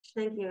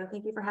Thank you.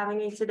 Thank you for having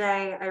me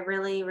today. I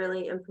really,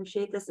 really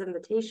appreciate this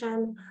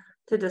invitation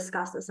to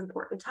discuss this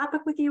important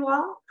topic with you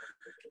all.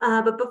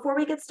 But before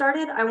we get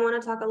started, I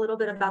want to talk a little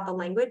bit about the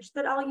language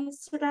that I'll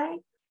use today.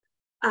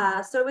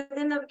 So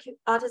within the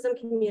autism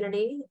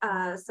community,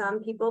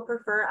 some people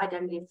prefer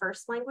identity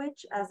first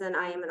language, as in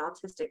I am an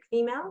autistic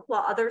female,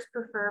 while others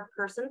prefer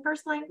person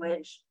first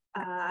language.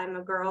 I'm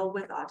a girl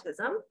with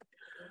autism.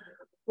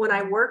 When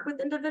I work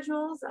with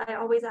individuals, I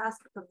always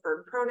ask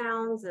preferred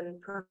pronouns and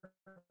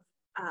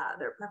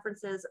their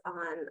preferences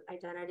on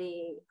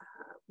identity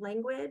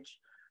language.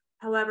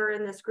 However,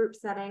 in this group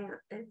setting,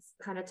 it's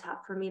kind of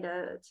tough for me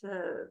to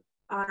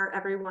honor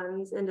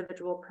everyone's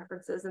individual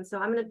preferences. And so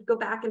I'm going to go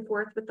back and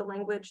forth with the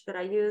language that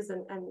I use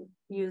and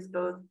use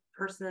both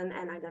person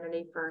and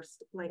identity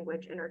first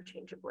language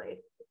interchangeably.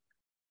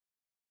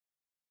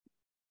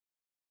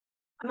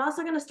 I'm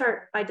also going to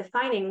start by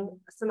defining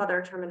some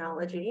other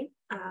terminology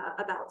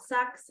about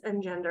sex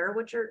and gender,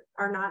 which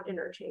are not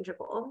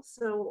interchangeable.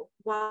 So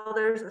while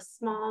there's a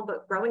small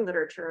but growing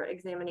literature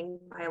examining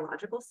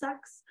biological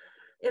sex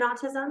in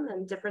autism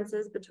and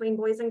differences between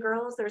boys and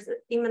girls, there's an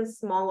even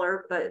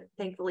smaller but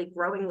thankfully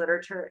growing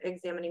literature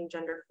examining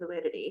gender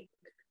fluidity.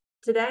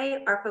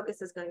 Today, our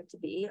focus is going to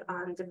be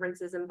on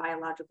differences in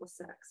biological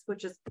sex,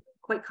 which is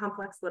quite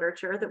complex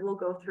literature that we'll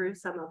go through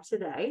some of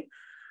today.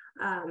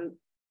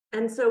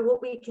 And so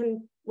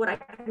what I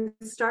can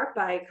start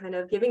by kind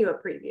of giving you a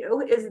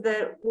preview is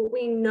that what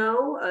we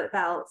know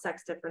about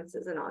sex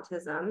differences in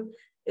autism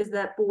is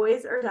that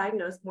boys are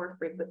diagnosed more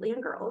frequently than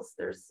girls.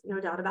 There's no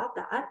doubt about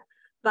that,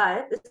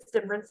 but this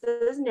difference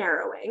is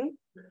narrowing.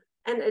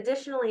 And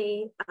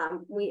additionally,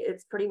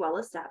 it's pretty well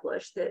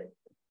established that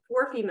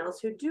for females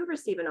who do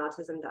receive an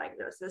autism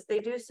diagnosis, they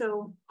do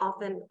so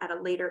often at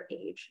a later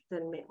age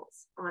than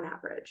males on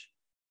average.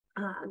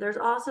 There's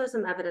also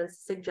some evidence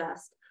to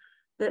suggest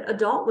that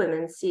adult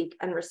women seek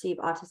and receive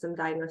autism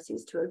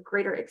diagnoses to a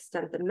greater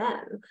extent than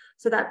men.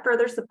 So that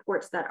further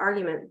supports that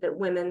argument that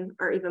women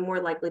are even more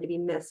likely to be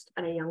missed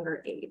at a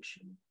younger age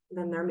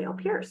than their male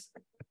peers.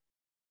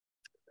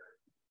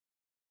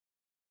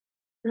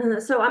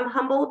 So I'm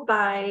humbled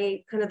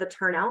by kind of the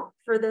turnout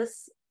for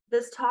this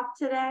talk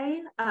today,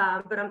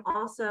 but I'm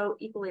also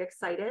equally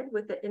excited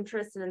with the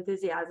interest and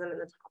enthusiasm in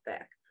the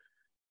topic.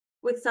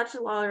 With such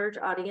a large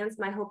audience,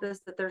 my hope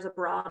is that there's a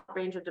broad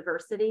range of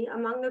diversity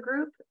among the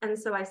group. And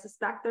so I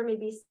suspect there may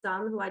be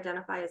some who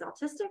identify as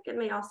autistic and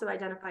may also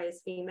identify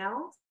as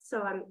female.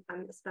 So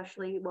I'm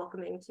especially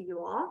welcoming to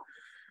you all.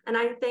 And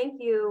I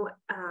thank you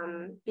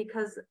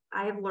because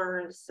I have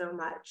learned so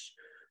much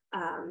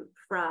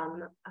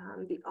from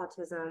the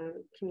autism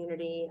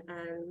community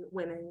and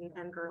women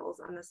and girls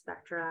on the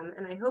spectrum.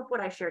 And I hope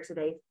what I share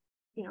today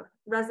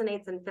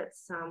resonates and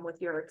fits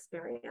with your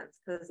experience,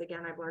 because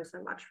again, I've learned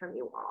so much from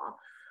you all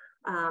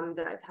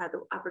that I've had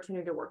the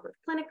opportunity to work with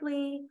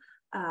clinically,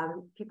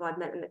 people I've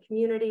met in the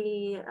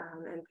community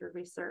and through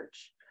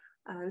research.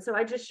 And so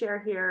I just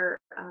share here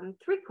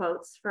 3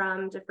 quotes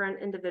from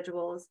different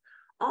individuals,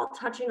 all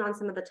touching on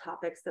some of the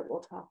topics that we'll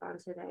talk on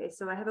today.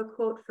 So I have a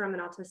quote from an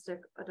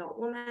autistic adult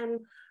woman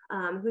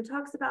who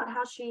talks about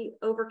how she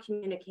over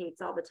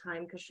communicates all the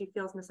time because she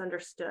feels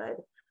misunderstood.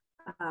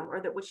 Or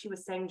that what she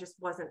was saying just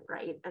wasn't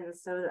right. And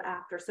so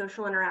after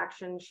social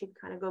interaction, she'd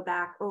kind of go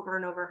back over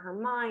and over her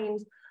mind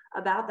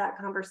about that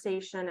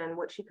conversation and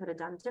what she could have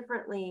done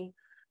differently.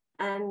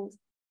 And,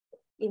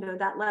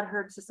 that led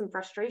her to some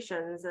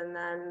frustrations. And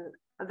then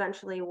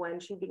eventually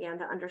when she began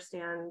to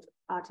understand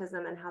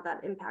autism and how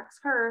that impacts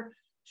her,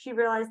 she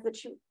realized that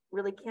she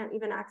really can't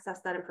even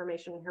access that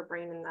information in her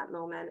brain in that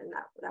moment. And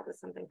that was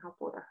something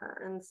helpful to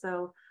her. And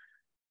so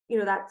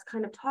that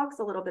kind of talks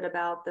a little bit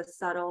about the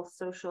subtle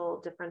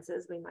social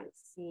differences we might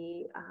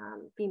see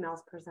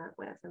females present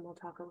with, and we'll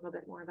talk a little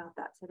bit more about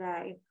that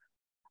today.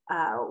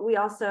 I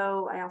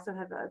also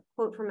have a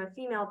quote from a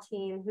female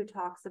teen who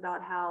talks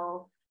about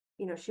how,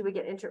 she would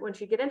when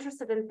she'd get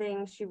interested in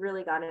things, she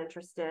really got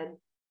interested,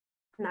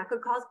 and that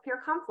could cause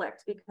pure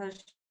conflict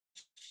because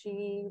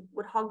she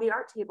would hog the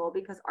art table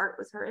because art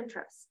was her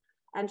interest,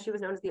 and she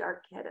was known as the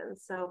art kid. And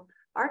so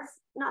art's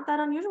not that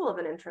unusual of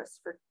an interest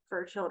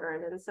for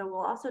children. And so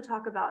we'll also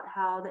talk about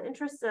how the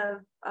interests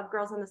of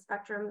girls on the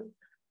spectrum,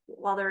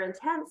 while they're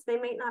intense, they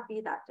may not be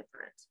that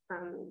different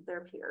from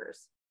their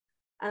peers.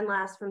 And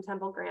last, from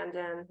Temple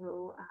Grandin,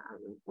 who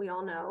we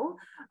all know,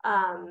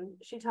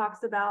 she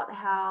talks about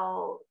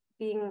how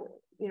being,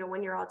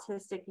 when you're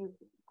autistic, you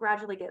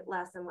gradually get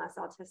less and less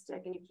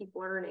autistic and you keep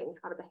learning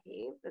how to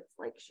behave. It's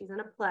like she's in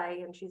a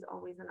play and she's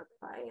always in a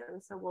play.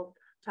 And so we'll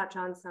touch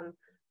on some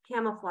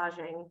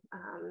camouflaging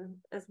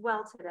as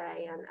well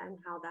today and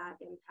how that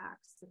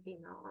impacts the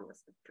female on the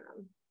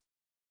spectrum.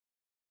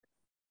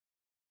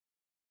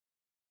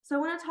 So I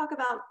want to talk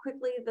about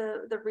quickly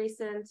the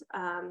recent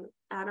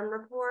ADAM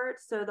report.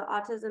 So the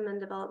Autism and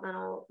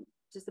Developmental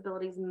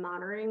Disabilities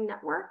Monitoring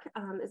Network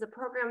is a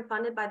program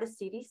funded by the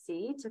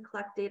CDC to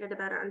collect data to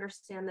better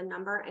understand the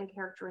number and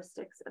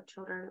characteristics of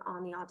children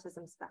on the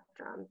autism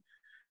spectrum,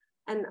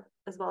 and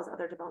as well as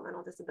other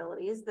developmental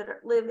disabilities that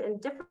live in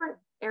different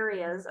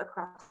areas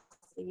across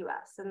the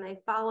US, and they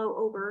follow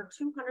over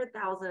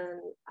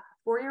 200,000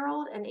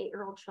 4-year-old and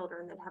 8-year-old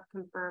children that have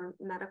confirmed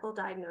medical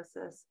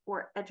diagnosis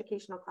or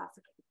educational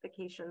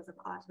classifications of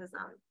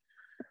autism.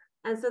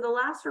 And so the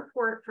last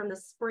report from the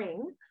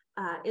spring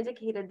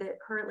indicated that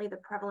currently the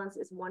prevalence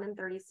is 1 in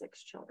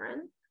 36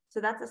 children. So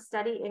that's a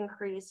steady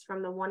increase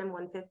from the 1 in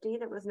 150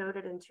 that was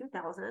noted in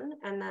 2000,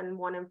 and then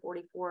 1 in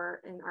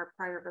 44 in our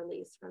prior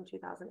release from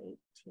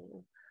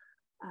 2018.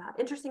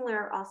 Interestingly,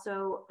 there are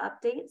also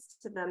updates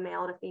to the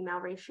male to female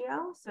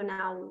ratio. So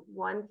now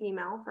 1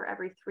 female for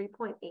every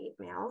 3.8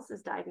 males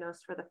is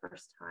diagnosed for the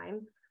first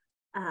time.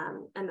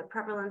 And the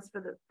prevalence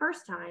for the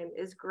first time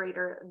is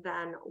greater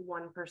than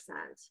 1%.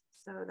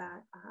 So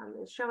that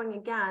is showing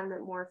again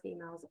that more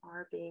females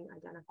are being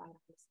identified on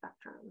the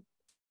spectrum.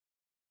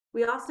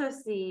 We also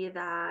see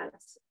that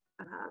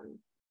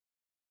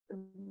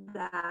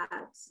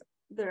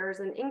there's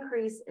an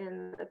increase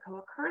in the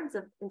co-occurrence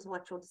of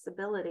intellectual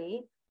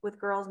disability, with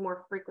girls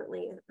more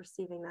frequently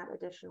receiving that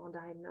additional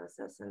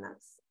diagnosis, and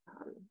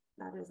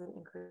that is an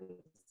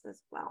increase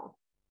as well.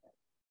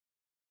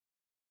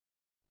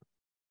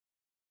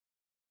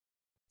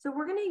 So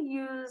we're going to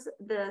use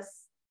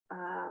this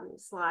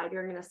slide.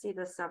 You're going to see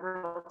this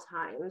several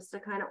times to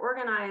kind of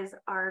organize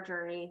our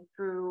journey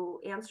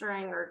through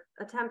answering or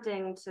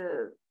attempting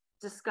to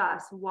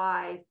discuss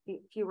why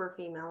fewer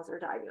females are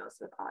diagnosed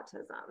with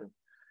autism.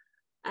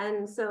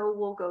 And so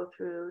we'll go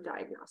through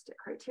diagnostic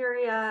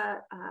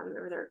criteria.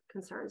 Are there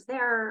concerns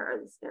there?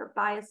 Is there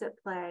bias at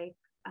play?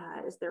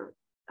 Is there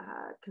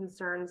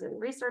concerns in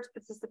research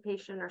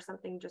participation, or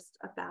something just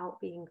about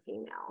being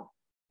female?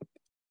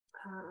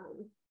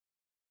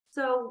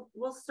 So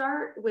we'll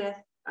start with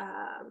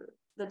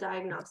the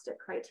diagnostic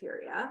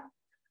criteria.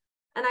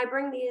 And I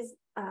bring these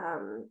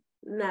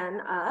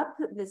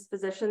these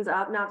physicians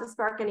up, not to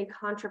spark any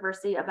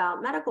controversy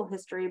about medical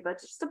history, but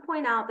just to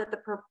point out that the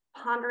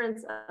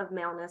preponderance of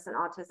maleness in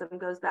autism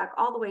goes back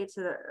all the way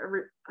to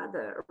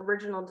the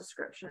original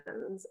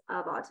descriptions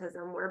of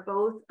autism, where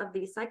both of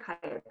these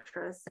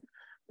psychiatrists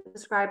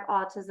describe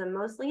autism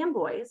mostly in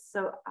boys.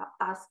 So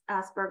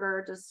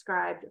Asperger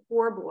described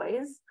 4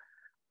 boys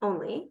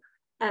only,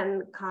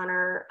 and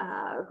Connor,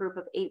 a group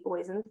of 8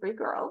 boys and 3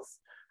 girls.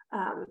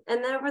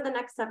 And then over the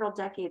next several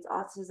decades,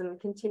 autism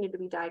continued to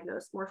be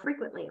diagnosed more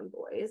frequently in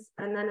boys.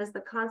 And then as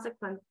the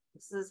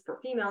consequences for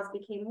females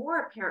became more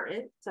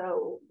apparent,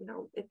 so,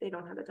 if they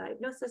don't have a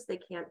diagnosis, they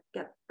can't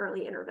get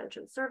early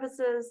intervention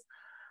services.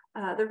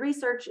 The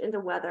research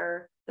into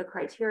whether the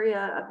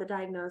criteria of the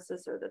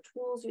diagnosis or the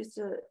tools used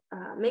to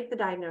make the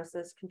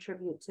diagnosis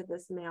contribute to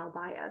this male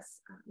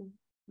bias.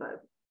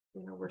 But,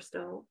 we're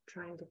still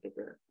trying to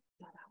figure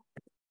that out.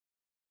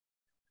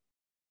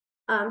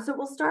 So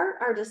we'll start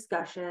our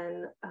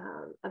discussion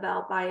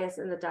about bias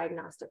in the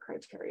diagnostic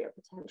criteria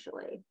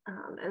potentially.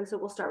 And so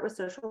we'll start with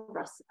social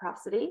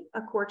reciprocity,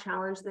 a core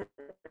challenge that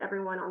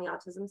everyone on the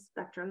autism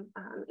spectrum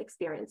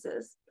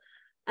experiences.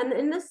 And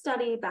in this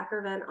study,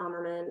 Becker, Van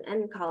Amerman,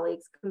 and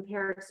colleagues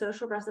compared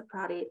social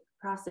reciprocity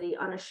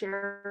on a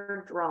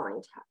shared drawing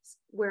task,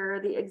 where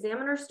the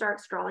examiner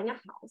starts drawing a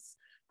house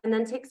and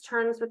then takes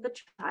turns with the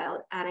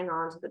child adding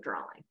on to the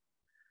drawing.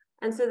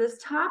 And so this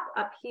top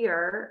up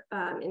here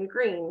in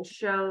green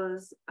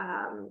shows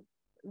an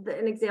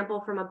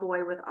example from a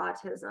boy with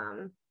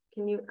autism.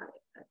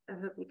 I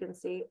hope you can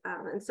see.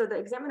 And so the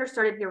examiner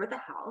started here with the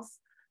house.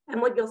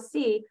 And what you'll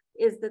see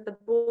is that the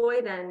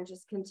boy then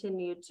just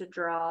continued to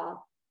draw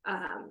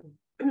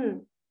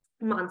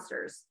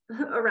monsters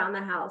around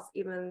the house,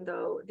 even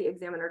though the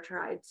examiner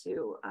tried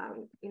to,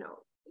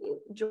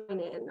 join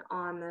in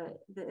on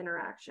the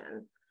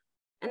interaction.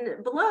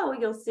 And below,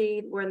 you'll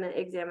see when the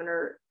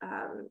examiner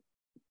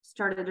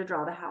started to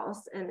draw the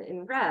house, and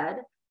in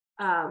red,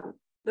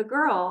 the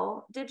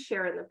girl did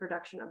share in the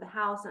production of the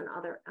house and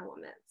other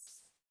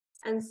elements.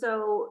 And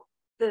so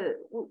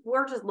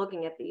we're just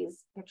looking at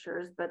these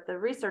pictures, but the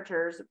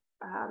researchers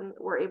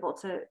were able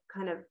to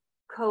kind of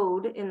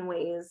code in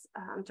ways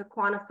to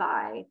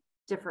quantify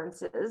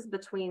differences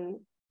between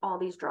all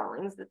these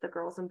drawings that the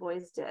girls and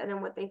boys did.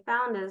 And what they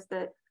found is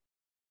that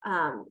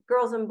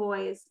girls and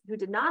boys who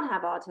did not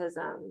have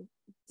autism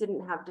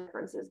didn't have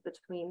differences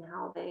between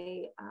how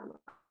they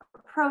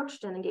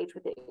approached and engaged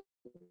with the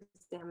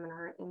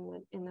examiner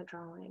in the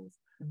drawings.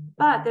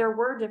 But there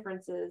were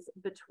differences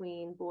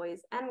between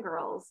boys and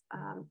girls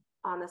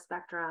on the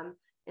spectrum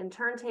in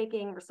turn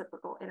taking,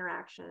 reciprocal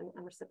interaction,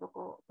 and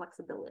reciprocal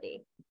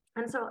flexibility.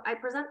 And so I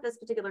present this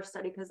particular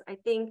study because I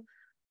think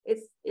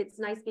it's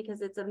nice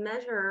because it's a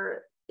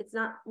measure. It's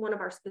not one of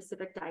our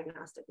specific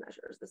diagnostic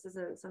measures. This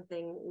isn't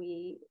something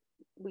we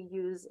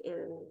use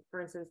in,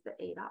 for instance, the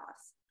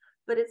ADOS,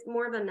 but it's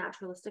more of a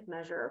naturalistic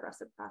measure of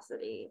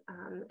reciprocity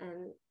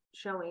and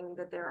showing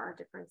that there are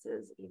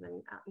differences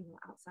even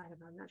outside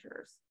of our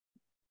measures.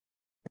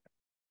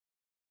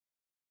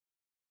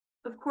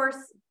 Of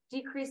course,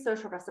 decreased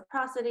social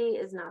reciprocity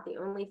is not the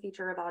only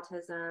feature of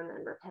autism,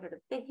 and repetitive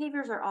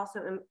behaviors are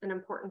also an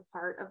important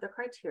part of the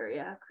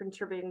criteria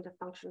contributing to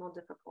functional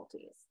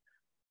difficulties.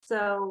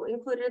 So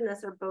included in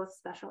this are both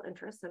special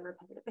interests and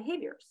repetitive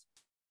behaviors.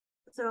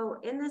 So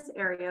in this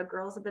area,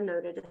 girls have been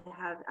noted to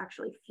have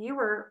actually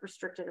fewer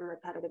restricted and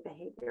repetitive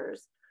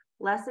behaviors,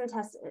 less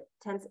intense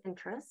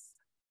interests,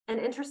 and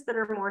interests that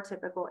are more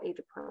typical age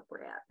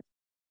appropriate.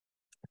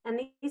 And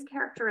these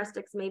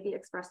characteristics may be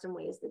expressed in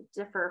ways that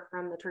differ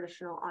from the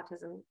traditional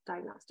autism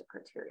diagnostic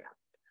criteria.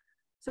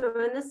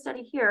 So in this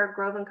study here,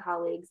 Grove and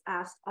colleagues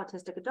asked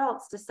autistic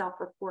adults to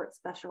self-report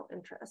special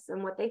interests.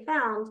 And what they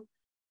found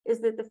is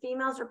that the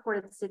females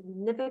reported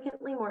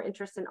significantly more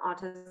interest in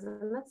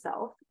autism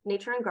itself,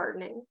 nature and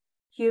gardening,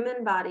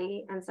 human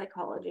body and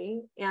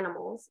psychology,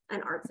 animals,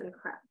 and arts and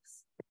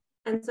crafts.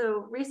 And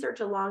so research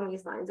along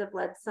these lines have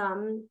led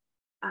some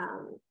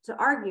to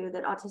argue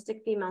that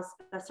autistic females'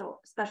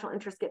 special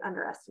interests get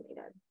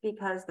underestimated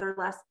because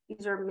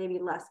these are maybe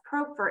less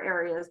probed for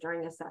areas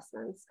during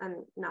assessments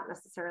and not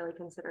necessarily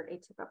considered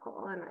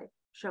atypical. And I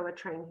show a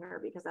train here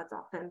because that's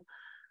often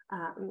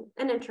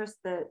an interest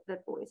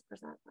that boys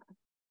present with.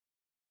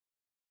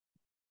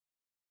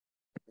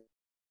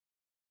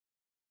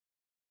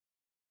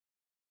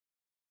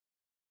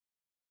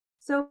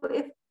 So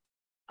if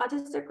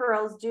autistic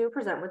girls do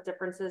present with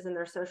differences in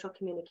their social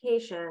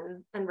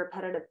communication and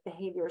repetitive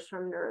behaviors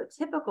from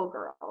neurotypical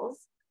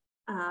girls,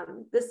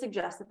 this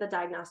suggests that the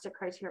diagnostic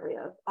criteria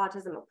of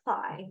autism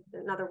apply.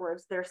 In other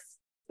words, their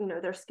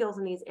skills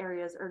in these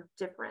areas are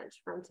different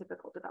from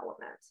typical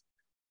development.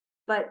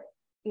 But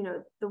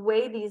the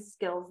way these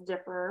skills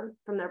differ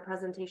from their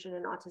presentation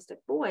in autistic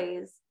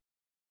boys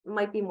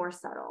might be more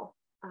subtle,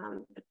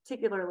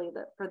 particularly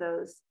for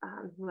those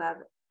who have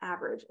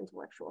average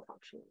intellectual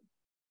functioning.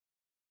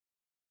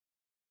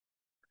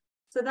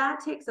 So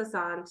that takes us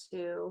on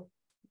to,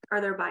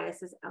 are there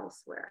biases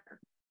elsewhere?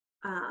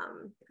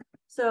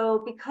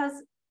 So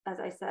because, as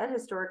I said,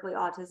 historically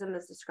autism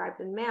is described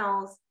in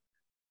males,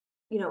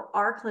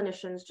 are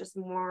clinicians just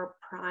more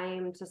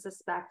primed to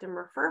suspect and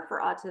refer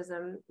for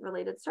autism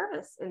related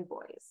service in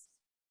boys?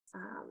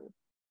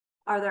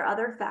 Are there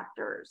other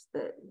factors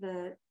that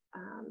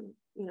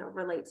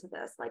relate to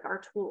this, like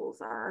are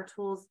our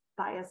tools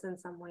biased in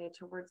some way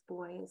towards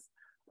boys?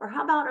 Or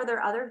how about, are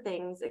there other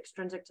things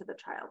extrinsic to the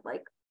child,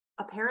 like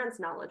a parent's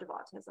knowledge of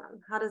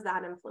autism? How does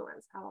that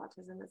influence how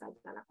autism is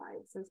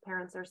identified, since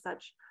parents are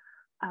such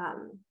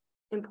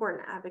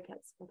important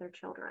advocates for their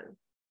children?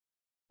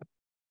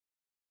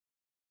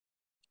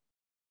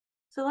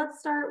 So let's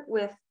start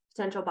with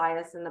potential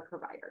bias in the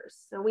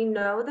providers. So we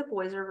know that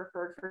boys are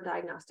referred for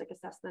diagnostic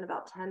assessment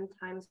about 10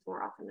 times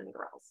more often than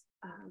girls.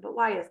 But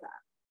why is that?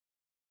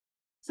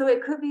 So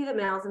it could be that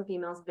males and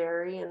females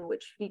vary in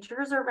which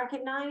features are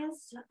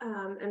recognized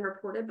and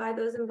reported by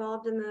those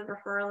involved in the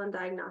referral and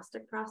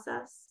diagnostic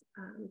process.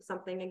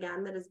 Something,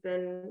 again, that has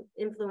been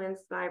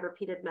influenced by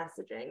repeated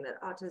messaging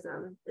that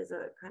autism is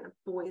a kind of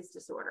boys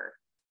disorder,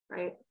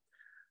 right?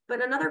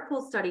 But another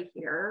cool study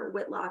here,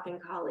 Whitlock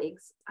and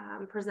colleagues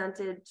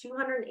presented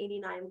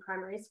 289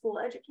 primary school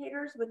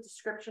educators with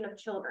description of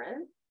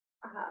children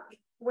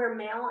where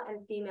male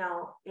and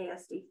female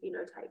ASD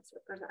phenotypes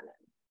were presented.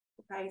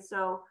 Okay,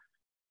 so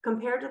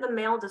compared to the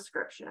male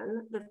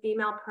description, the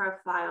female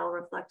profile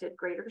reflected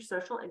greater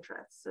social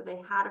interests. So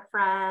they had a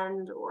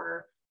friend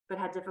but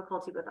had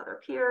difficulty with other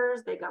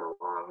peers. They got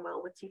along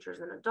well with teachers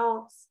and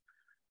adults.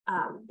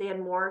 They had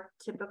more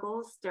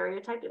typical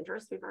stereotyped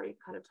interests. We've already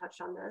kind of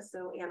touched on this,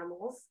 so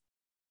animals.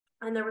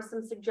 And there was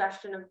some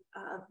suggestion of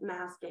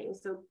masking,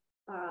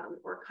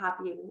 or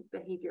copying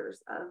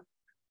behaviors of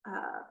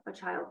a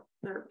child,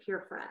 their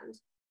peer friend.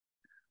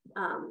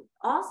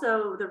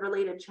 Also, the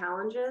related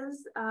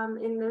challenges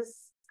in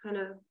this kind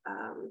of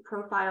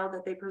profile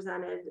that they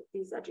presented,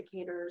 these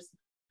educators,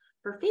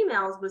 for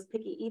females was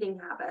picky eating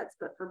habits,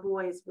 but for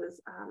boys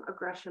was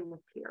aggression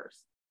with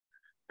peers.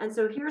 And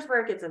so here's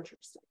where it gets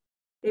interesting.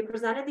 They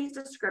presented these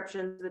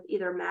descriptions with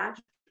either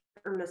matched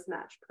or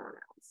mismatched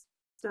pronouns.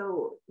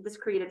 So this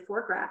created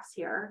 4 graphs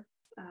here.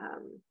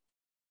 Let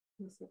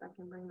me see if I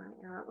can bring my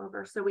arrow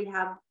over. So we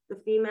have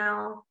the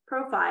female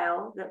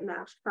profile that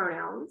matched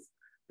pronouns,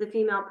 the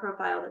female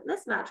profile that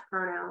mismatched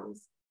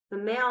pronouns, the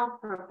male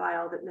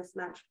profile that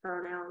mismatched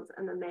pronouns,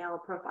 and the male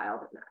profile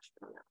that matched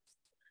pronouns.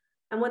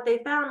 And what they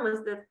found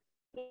was the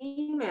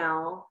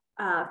female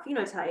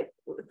phenotype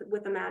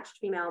with the matched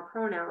female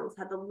pronouns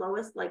had the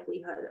lowest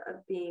likelihood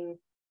of being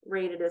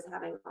rated as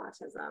having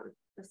autism,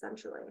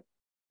 essentially.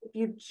 If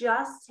you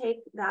just take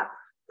that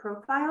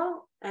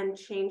profile and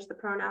change the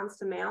pronouns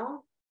to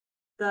male,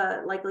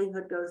 the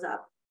likelihood goes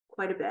up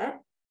quite a bit.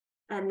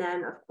 And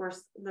then, of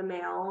course, the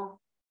male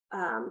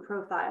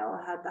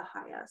profile had the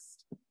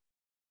highest.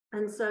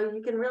 And so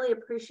you can really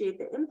appreciate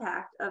the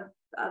impact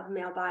of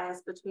male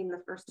bias between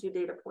the first 2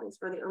 data points,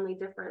 where the only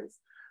difference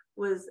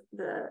was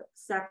the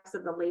sex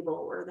of the label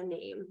or the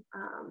name.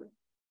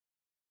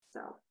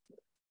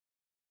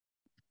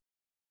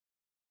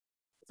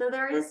 So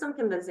there is some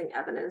convincing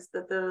evidence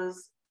that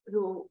those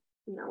who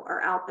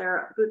are out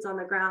there, boots on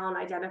the ground,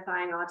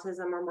 identifying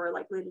autism, are more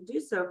likely to do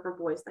so for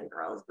boys than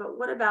girls. But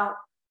what about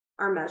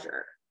our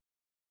measure?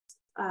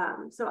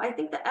 So I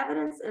think the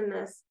evidence in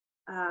this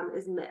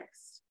is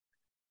mixed.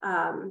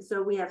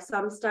 So we have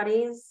some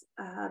studies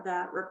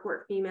that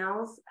report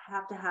females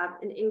have to have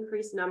an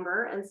increased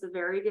number and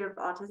severity of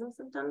autism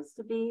symptoms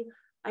to be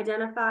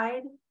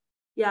identified,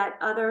 yet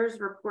others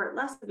report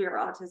less severe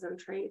autism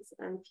traits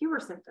and fewer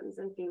symptoms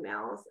in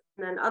females,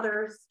 and then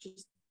others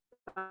just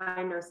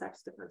find no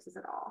sex differences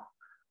at all.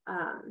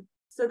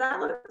 So that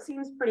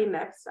seems pretty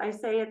mixed. I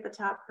say at the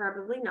top,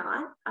 probably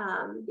not,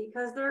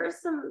 because there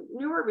is some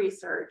newer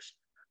research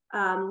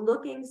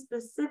looking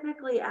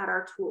specifically at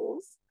our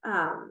tools.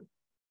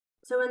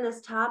 So in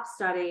this top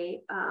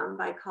study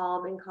by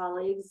Kolb and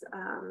colleagues,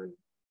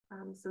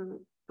 some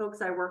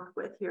folks I work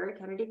with here at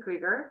Kennedy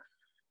Krieger,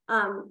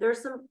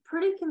 there's some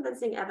pretty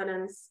convincing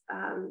evidence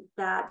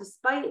that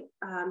despite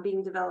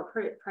being developed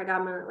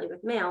predominantly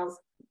with males,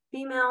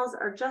 females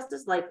are just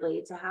as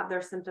likely to have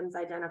their symptoms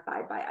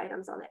identified by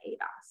items on the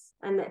ADOS.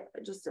 And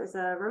just as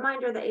a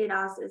reminder, the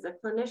ADOS is a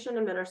clinician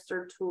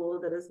administered tool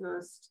that is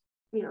most,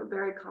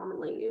 very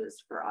commonly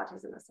used for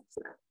autism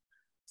assessment.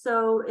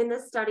 So in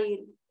this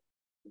study,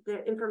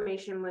 the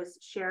information was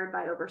shared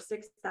by over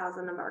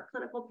 6,000 of our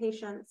clinical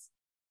patients,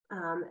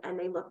 and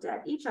they looked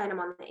at each item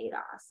on the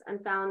ADOS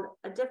and found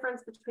a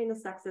difference between the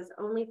sexes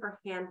only for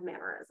hand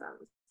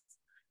mannerisms.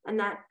 And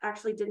that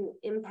actually didn't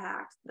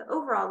impact the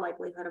overall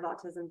likelihood of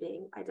autism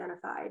being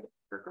identified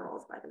for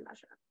girls by the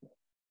measure.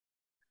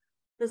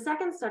 The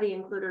second study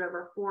included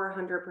over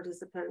 400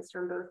 participants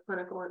from both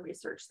clinical and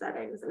research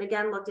settings, and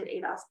again looked at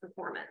ADOS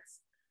performance.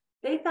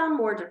 They found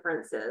more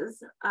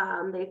differences.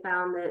 They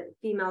found that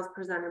females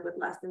presented with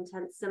less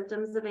intense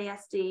symptoms of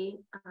ASD,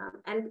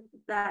 and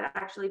that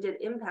actually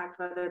did impact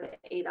whether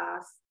the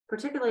ADOS,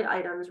 particularly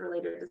items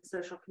related to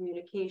social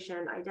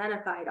communication,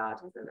 identified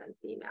autism in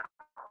females.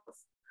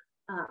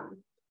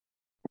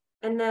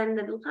 And then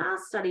the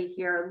last study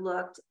here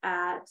looked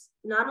at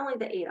not only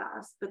the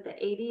ADOS, but the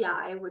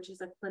ADI, which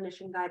is a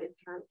clinician-guided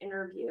parent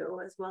interview,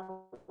 as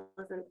well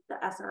as the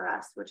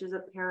SRS, which is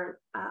a parent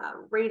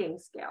rating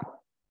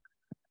scale.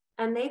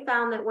 And they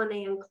found that when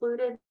they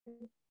included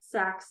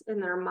sex in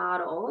their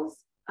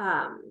models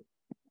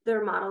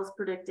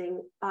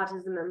predicting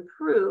autism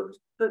improved,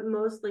 but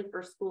mostly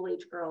for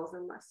school-age girls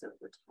and less so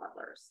for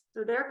toddlers.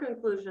 So their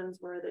conclusions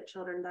were that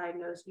children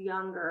diagnosed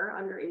younger,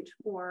 under age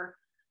 4,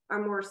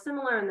 are more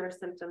similar in their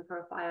symptom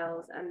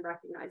profiles and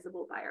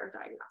recognizable by our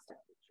diagnostic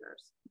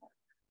features.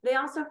 They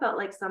also felt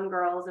like some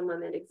girls and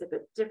women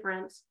exhibit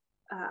different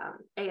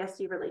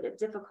ASD-related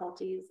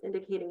difficulties,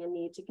 indicating a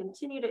need to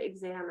continue to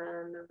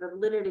examine the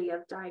validity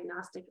of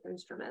diagnostic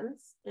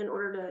instruments in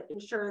order to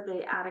ensure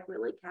they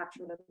adequately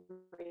capture the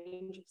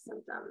range of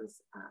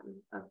symptoms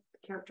of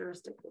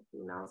characteristic of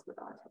females with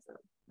autism.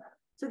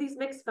 So these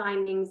mixed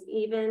findings,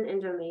 even in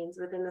domains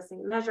within the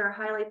same measure,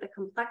 highlight the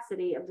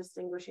complexity of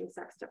distinguishing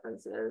sex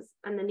differences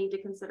and the need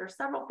to consider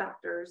several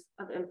factors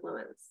of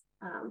influence,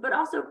 but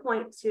also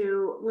point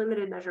to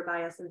limited measure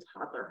bias in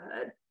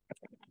toddlerhood,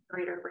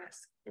 greater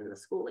risk in the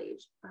school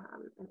age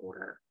and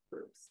older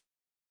groups.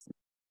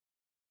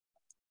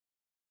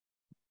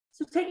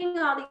 So taking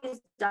all these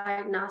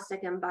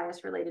diagnostic and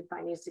bias related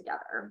findings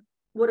together,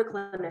 what do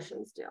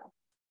clinicians do?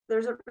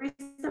 There's a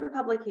recent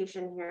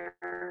publication here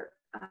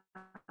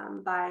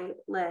by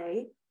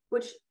Lay,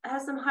 which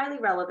has some highly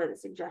relevant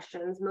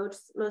suggestions,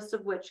 most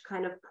of which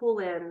kind of pull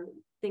in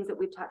things that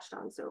we've touched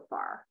on so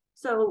far.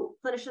 So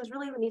clinicians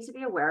really need to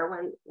be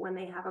aware when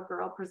they have a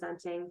girl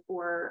presenting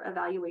for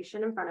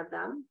evaluation in front of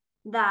them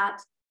that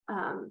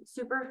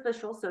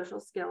superficial social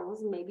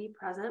skills may be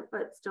present,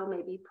 but still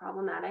may be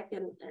problematic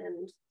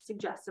and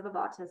suggestive of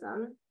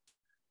autism,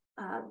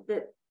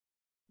 that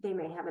they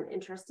may have an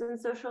interest in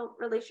social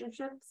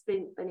relationships,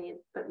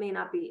 but may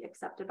not be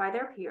accepted by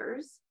their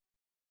peers.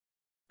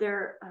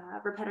 Their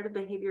repetitive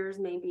behaviors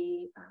may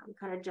be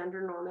kind of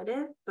gender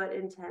normative, but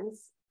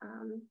intense.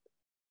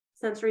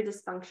 Sensory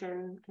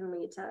dysfunction can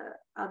lead to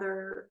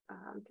other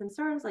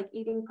concerns like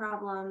eating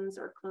problems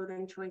or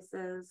clothing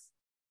choices.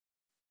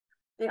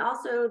 They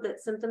also,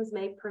 that symptoms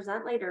may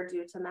present later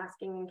due to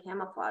masking and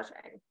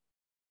camouflaging.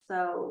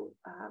 So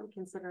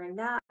considering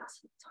that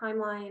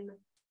timeline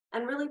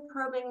and really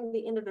probing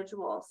the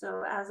individual.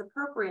 So as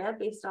appropriate,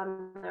 based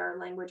on their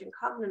language and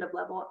cognitive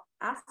level,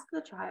 ask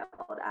the child,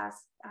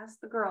 ask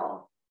the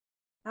girl,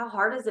 how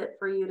hard is it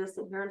for you to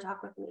sit here and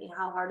talk with me?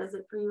 How hard is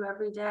it for you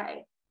every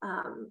day?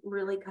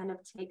 Really kind of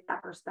take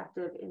that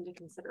perspective into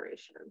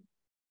consideration.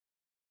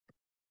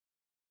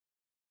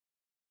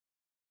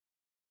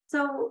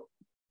 So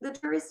the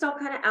jury's still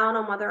kind of out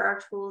on whether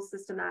our tools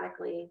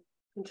systematically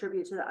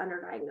contribute to the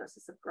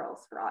underdiagnosis of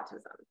girls for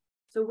autism.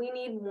 So we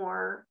need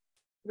more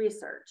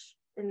research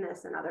in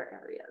this and other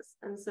areas.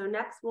 And so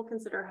next we'll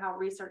consider how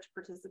research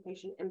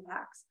participation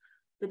impacts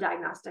the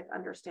diagnostic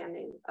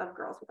understanding of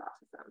girls with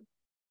autism.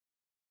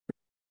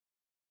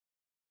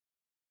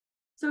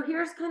 So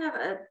here's kind of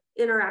an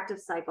interactive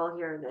cycle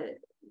here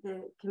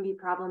that can be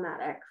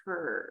problematic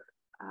for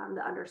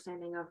the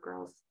understanding of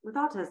girls with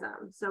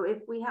autism. So if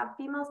we have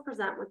females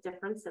present with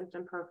different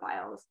symptom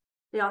profiles,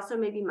 they also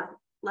may be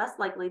less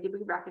likely to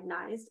be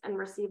recognized and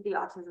receive the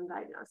autism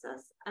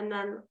diagnosis, and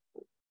then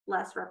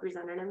less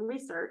represented in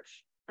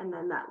research and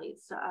then that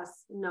leads to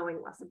us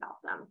knowing less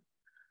about them.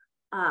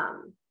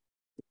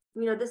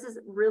 This is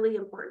really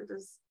important to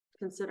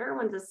consider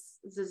when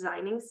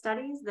designing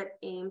studies that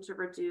aim to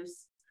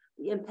reduce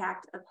the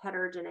impact of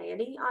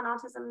heterogeneity on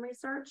autism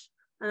research.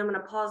 And I'm going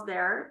to pause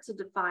there to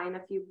define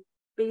a few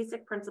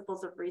basic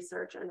principles of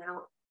research and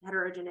how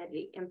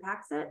heterogeneity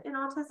impacts it in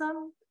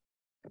autism.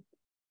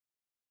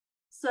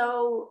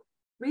 So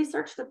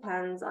research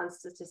depends on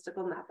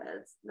statistical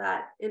methods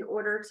that, in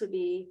order to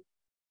be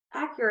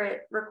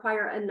accurate,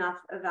 require enough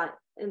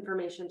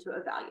information to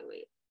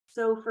evaluate.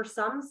 So for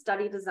some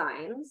study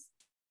designs,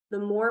 the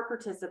more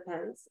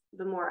participants,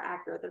 the more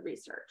accurate the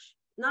research.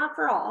 Not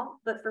for all,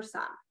 but for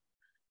some.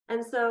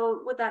 And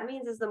so what that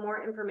means is the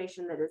more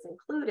information that is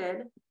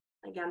included,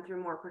 again,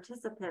 through more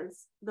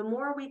participants, the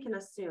more we can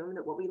assume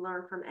that what we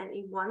learn from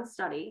any one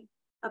study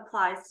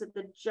applies to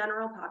the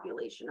general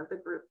population of the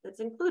group that's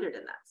included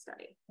in that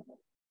study.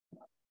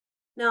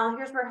 Now,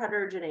 here's where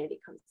heterogeneity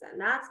comes in.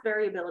 That's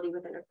variability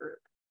within a group.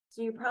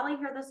 So you probably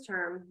hear this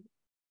term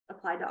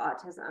applied to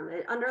autism.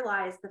 It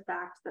underlies the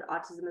fact that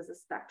autism is a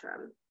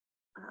spectrum.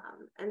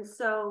 And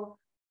so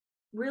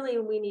really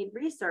we need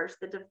research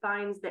that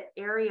defines the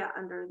area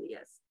under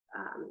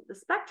the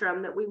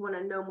spectrum that we want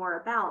to know more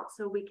about,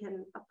 so we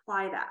can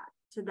apply that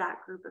to that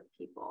group of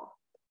people.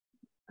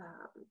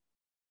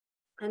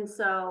 And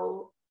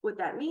so what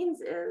that means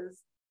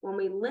is when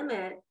we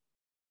limit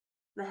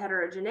the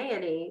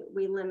heterogeneity,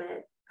 we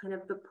limit kind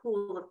of the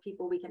pool of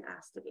people we can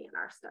ask to be in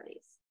our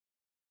studies.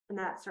 And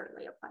that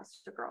certainly applies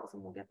to girls,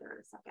 and we'll get there in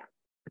a second.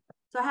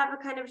 So I have a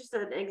kind of just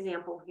an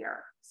example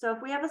here. So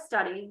if we have a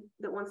study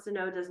that wants to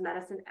know, does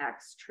medicine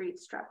X treat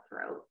strep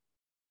throat?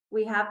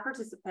 We have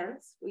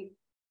participants, we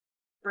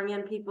bring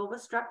in people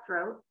with strep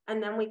throat,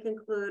 and then we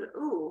conclude,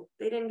 ooh,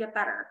 they didn't get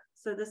better.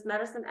 So this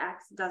medicine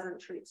X doesn't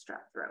treat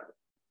strep throat.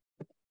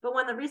 But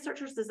when the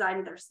researchers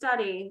designed their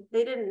study,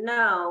 they didn't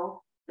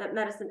know that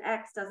medicine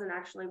X doesn't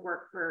actually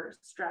work for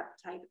strep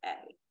type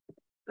A.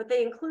 But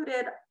they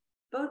included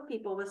both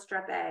people with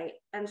strep A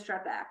and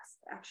strep X.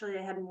 Actually,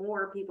 they had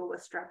more people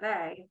with strep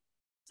A.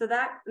 So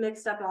that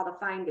mixed up all the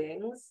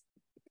findings,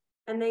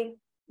 and they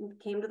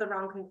came to the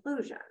wrong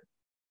conclusion.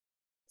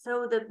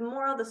 So the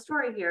moral of the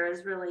story here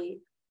is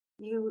really,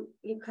 you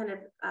kind of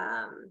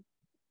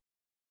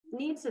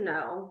need to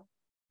know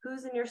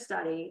who's in your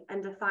study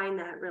and define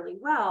that really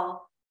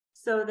well,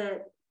 so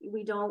that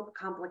we don't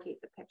complicate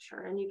the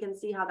picture. And you can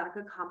see how that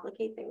could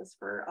complicate things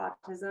for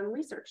autism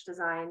research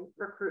design,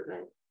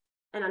 recruitment,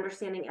 and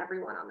understanding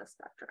everyone on the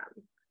spectrum.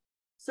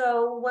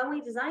 So when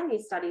we design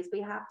these studies,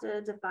 we have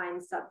to define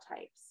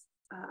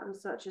subtypes,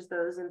 such as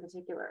those in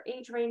particular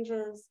age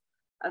ranges,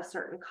 of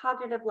certain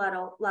cognitive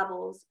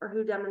levels, or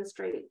who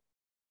demonstrate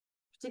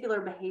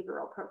particular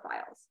behavioral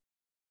profiles.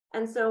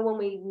 And so when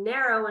we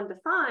narrow and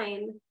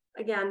define,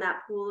 again,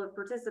 that pool of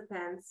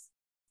participants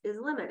is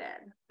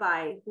limited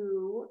by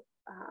who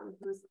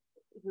is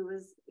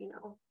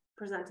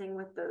presenting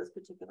with those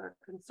particular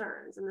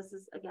concerns. And this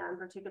is, again,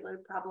 particularly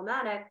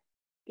problematic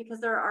because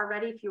there are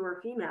already fewer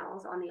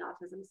females on the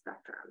autism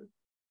spectrum.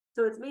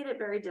 So it's made it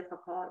very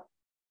difficult,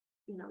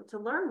 to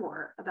learn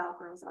more about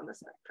girls on the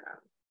spectrum.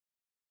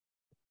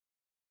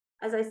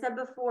 As I said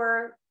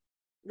before,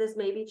 this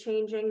may be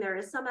changing. There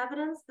is some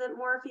evidence that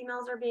more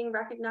females are being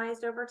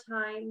recognized over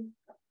time.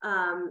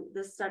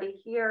 This study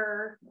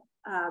here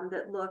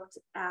that looked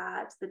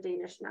at the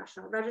Danish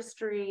National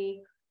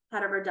Registry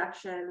had a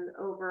reduction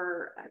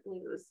over, I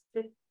believe it was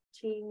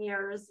 15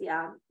 years,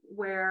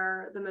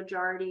 where the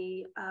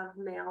majority of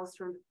males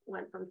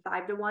went from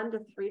 5 to 1 to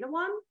 3 to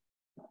 1.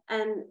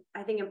 And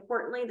I think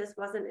importantly, this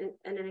wasn't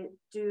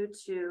due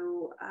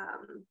to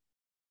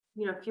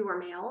fewer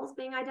males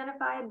being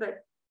identified, but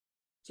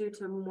due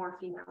to more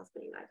females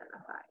being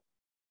identified.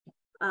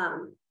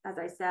 As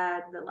I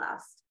said, the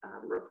last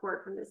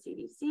report from the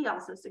CDC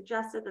also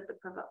suggested that the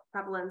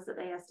prevalence of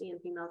ASD in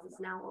females is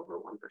now over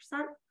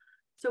 1%.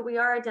 So we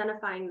are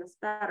identifying this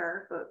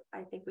better, but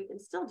I think we can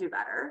still do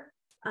better.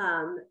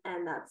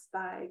 And that's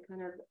by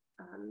kind of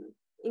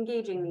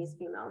engaging these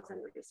females in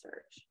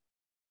research.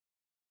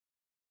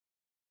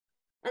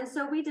 And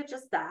so we did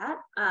just that.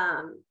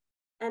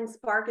 And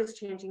Spark is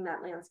changing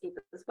that landscape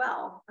as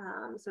well.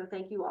 So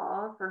thank you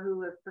all for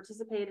who have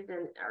participated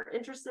and are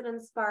interested in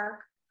Spark.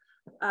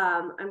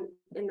 I'm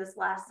in this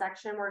last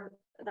section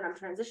that I'm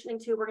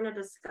transitioning to, we're going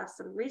to discuss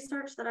some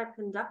research that I've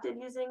conducted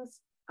using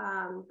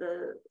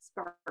the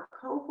Spark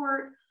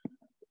cohort,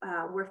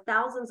 where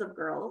thousands of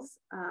girls,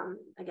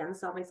 again,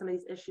 solving some of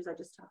these issues I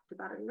just talked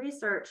about in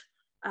research,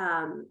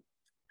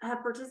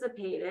 have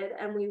participated,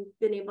 and we've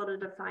been able to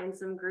define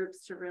some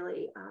groups to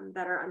really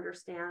better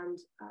understand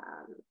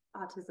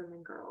autism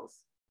in girls.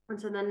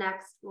 And so the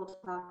next, we'll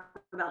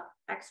talk about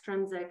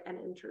extrinsic and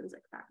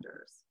intrinsic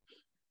factors.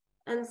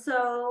 And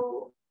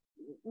so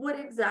what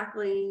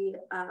exactly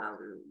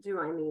do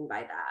I mean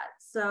by that?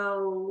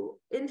 So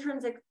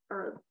intrinsic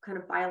or kind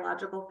of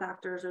biological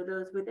factors are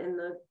those within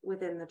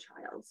the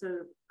child. So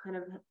kind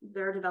of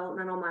their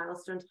developmental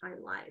milestone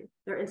timeline,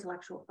 their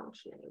intellectual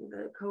functioning,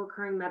 the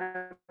co-occurring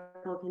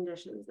medical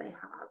conditions they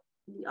have,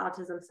 the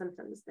autism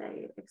symptoms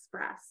they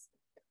express,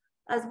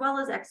 as well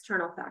as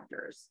external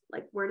factors,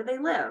 like where do they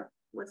live?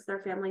 What's their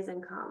family's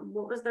income?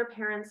 What was their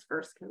parents'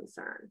 first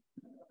concern?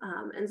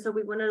 And so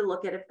we wanted to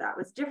look at if that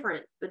was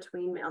different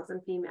between males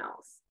and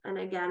females. And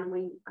again,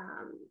 we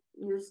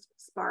used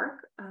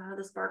SPARK,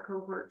 the SPARK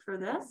cohort for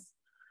this.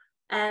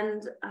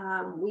 And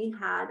we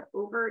had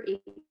over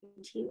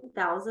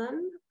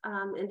 18,000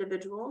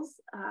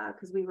 individuals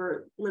because we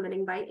were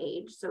limiting by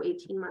age, so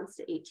 18 months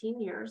to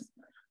 18 years.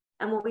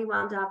 And what we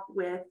wound up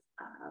with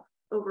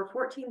over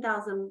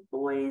 14,000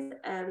 boys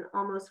and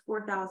almost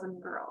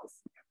 4,000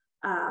 girls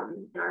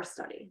in our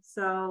study.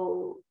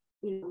 So,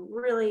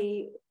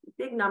 really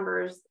big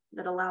numbers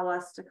that allow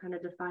us to kind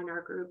of define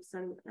our groups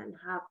and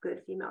have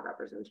good female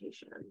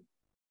representation.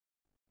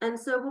 And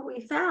so what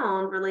we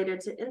found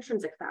related to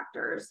intrinsic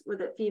factors were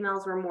that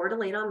females were more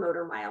delayed on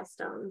motor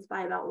milestones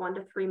by about 1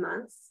 to 3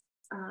 months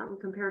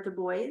compared to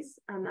boys,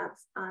 and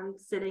that's on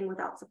sitting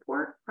without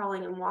support,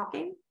 crawling and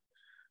walking.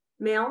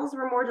 Males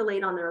were more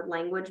delayed on their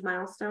language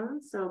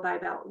milestones, so by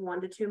about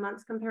 1 to 2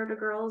 months compared to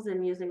girls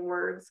in using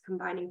words,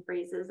 combining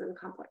phrases, and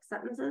complex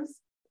sentences.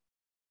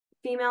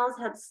 Females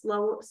had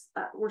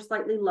were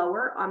slightly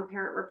lower on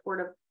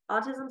parent-reported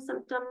autism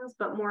symptoms,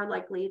 but more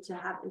likely to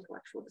have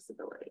intellectual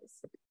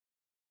disabilities.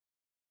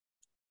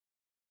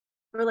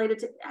 Related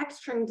to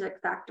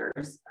extrinsic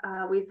factors,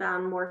 we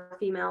found more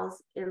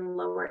females in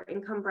lower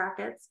income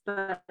brackets,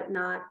 but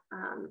not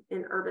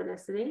in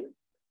urbanicity.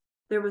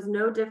 There was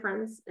no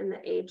difference in the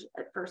age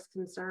at first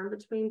concern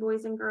between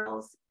boys and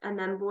girls, and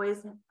then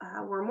boys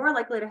were more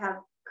likely to have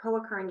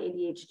co-occurring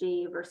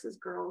ADHD versus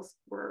girls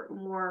were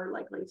more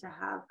likely to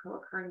have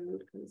co-occurring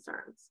mood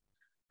concerns.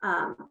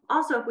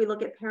 Also, if we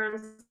look at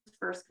parents'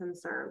 first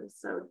concerns,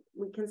 so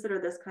we consider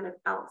this kind of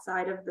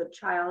outside of the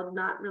child,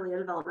 not really a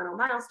developmental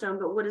milestone,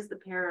 but what is the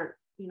parent,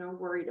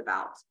 worried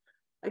about?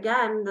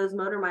 Again, those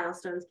motor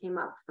milestones came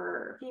up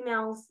for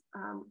females,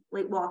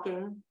 late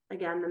walking,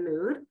 again, the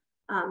mood.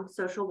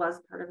 Social was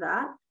part of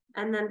that.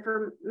 And then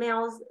for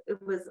males,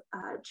 it was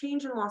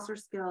change in loss or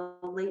skill,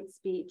 late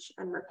speech,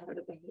 and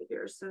repetitive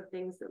behaviors. So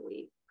things that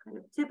we kind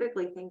of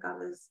typically think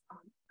of as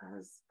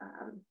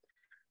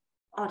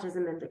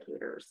autism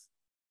indicators.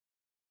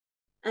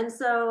 And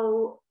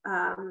so,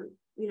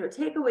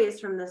 takeaways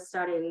from this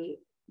study,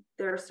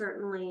 there are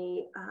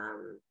certainly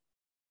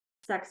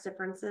sex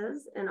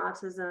differences in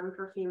autism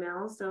for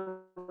females. So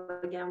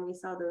again, we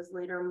saw those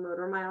later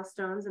motor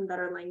milestones and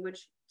better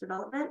language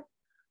development.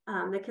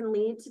 That can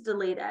lead to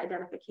delayed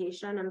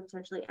identification and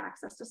potentially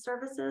access to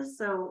services.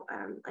 So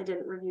I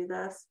didn't review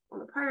this on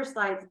the prior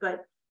slides,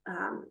 but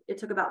it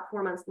took about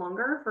 4 months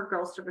longer for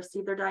girls to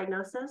receive their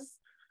diagnosis.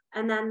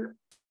 And then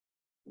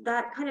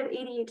that kind of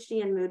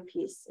ADHD and mood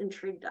piece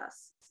intrigued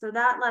us. So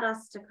that led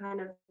us to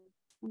kind of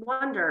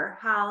wonder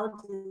how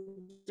do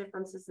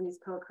differences in these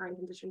co-occurring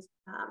conditions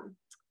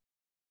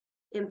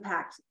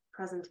impact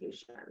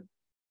presentation.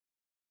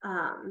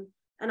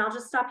 And I'll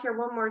just stop here,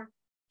 one more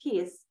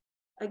piece.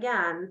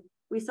 Again,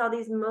 we saw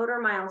these motor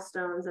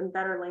milestones and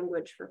better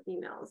language for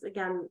females,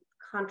 again,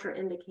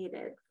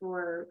 contraindicated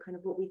for kind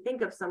of what we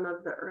think of some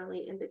of the early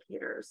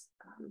indicators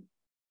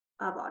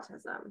of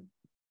autism.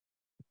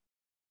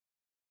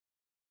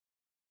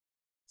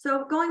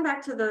 So going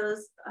back to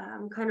those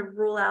kind of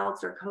rule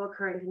outs or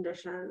co-occurring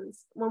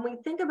conditions, when we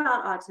think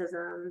about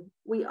autism,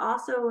 we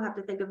also have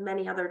to think of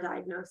many other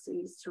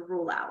diagnoses to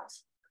rule out.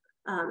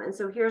 And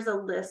so here's a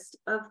list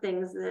of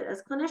things that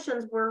as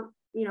clinicians, we're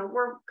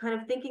kind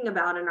of thinking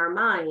about in our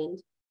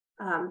mind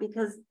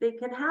because they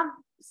can have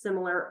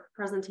similar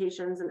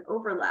presentations and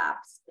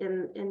overlaps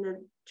in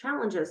the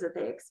challenges that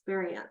they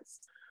experience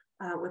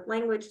with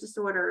language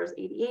disorders,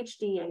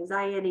 ADHD,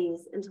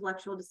 anxieties,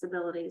 intellectual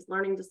disabilities,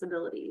 learning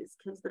disabilities,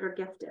 kids that are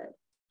gifted.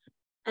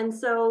 And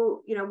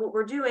so, what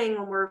we're doing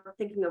when we're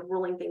thinking of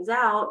ruling things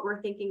out,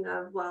 we're thinking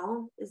of,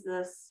 well, is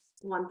this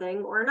one thing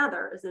or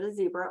another? Is it a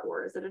zebra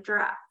or is it a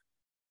giraffe?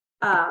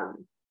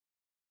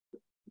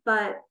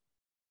 But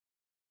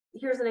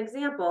here's an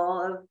example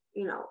of,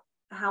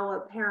 how a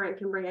parent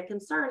can bring a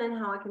concern and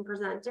how it can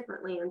present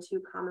differently in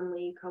two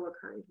commonly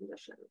co-occurring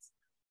conditions.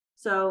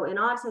 So in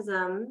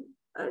autism,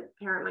 a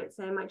parent might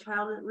say, my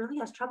child really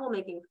has trouble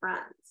making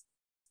friends.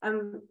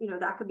 And,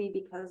 that could be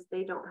because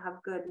they don't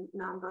have good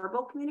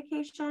nonverbal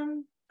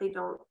communication. They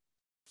don't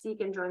seek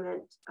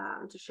enjoyment,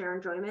 to share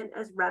enjoyment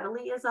as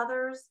readily as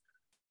others.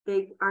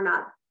 They are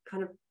not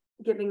kind of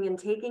giving and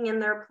taking in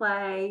their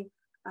play.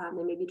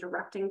 They may be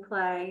directing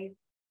play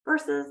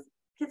versus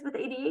kids with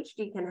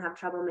ADHD can have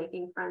trouble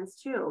making friends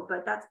too,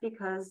 but that's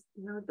because,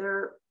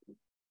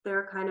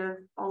 they're kind of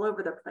all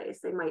over the place.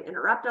 They might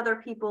interrupt other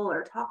people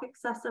or talk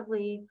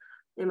excessively.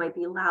 They might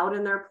be loud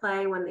in their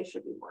play when they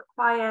should be more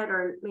quiet,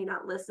 or may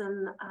not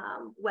listen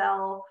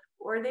well,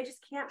 or they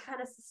just can't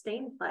kind of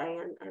sustain play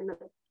and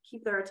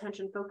keep their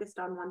attention focused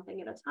on one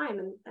thing at a time.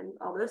 And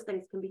all those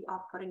things can be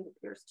off-putting to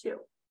peers too.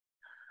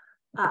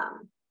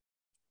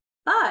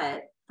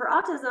 But for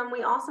autism,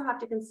 we also have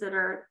to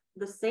consider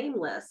the same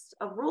list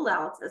of rule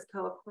outs as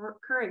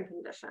co-occurring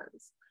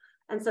conditions.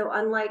 And so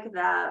unlike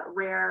that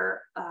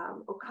rare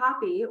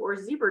okapi or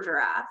zebra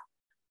giraffe,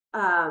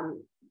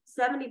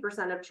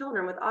 70% of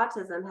children with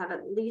autism have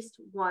at least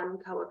one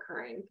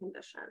co-occurring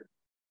condition.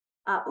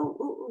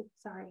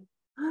 Sorry.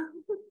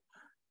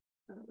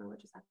 I don't know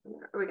what just happened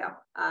there. There we go.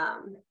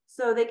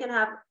 So they can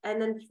have, and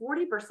then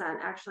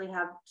 40% actually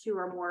have 2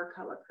 or more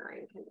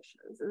co-occurring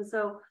conditions. And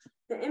so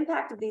the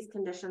impact of these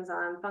conditions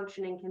on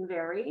functioning can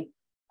vary,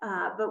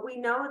 but we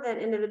know that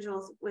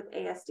individuals with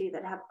ASD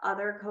that have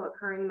other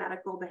co-occurring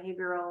medical,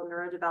 behavioral,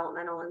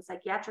 neurodevelopmental, and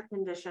psychiatric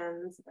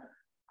conditions,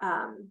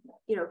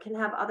 can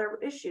have other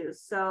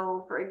issues.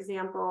 So for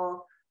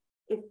example,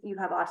 if you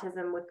have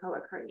autism with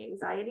co-occurring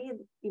anxiety,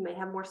 you may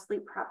have more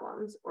sleep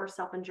problems or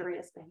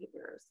self-injurious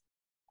behaviors.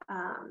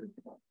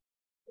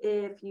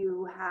 If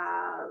you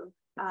have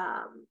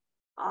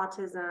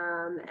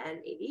autism and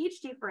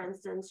ADHD, for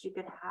instance, you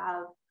could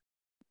have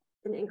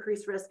an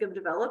increased risk of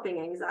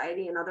developing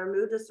anxiety and other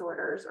mood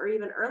disorders, or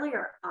even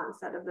earlier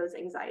onset of those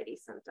anxiety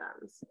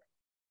symptoms.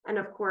 And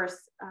of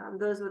course,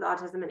 those with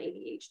autism and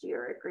ADHD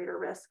are at greater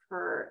risk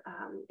for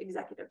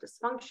executive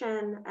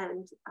dysfunction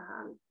and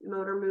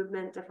motor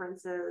movement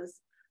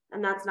differences.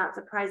 And that's not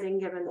surprising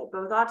given that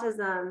both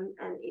autism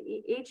and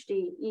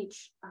ADHD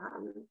each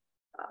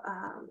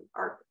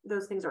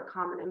those things are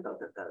common in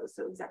both of those.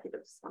 So executive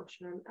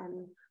dysfunction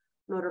and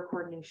motor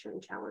coordination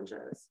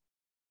challenges.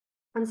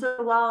 And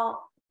so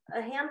while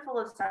a handful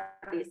of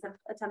studies have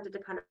attempted to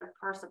kind of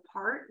parse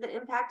apart the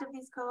impact of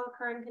these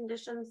co-occurring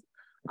conditions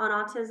on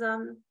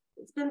autism,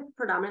 it's been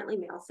predominantly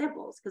male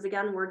samples, because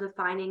again, we're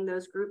defining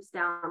those groups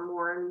down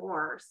more and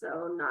more.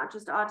 So not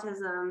just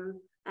autism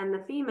and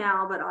the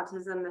female, but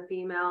autism, the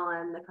female,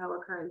 and the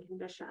co-occurring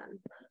condition.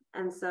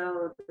 And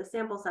so the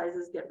sample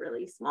sizes get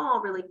really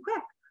small, really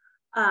quick.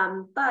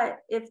 But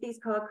if these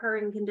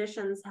co-occurring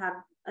conditions have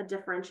a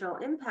differential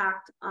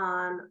impact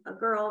on a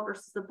girl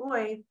versus a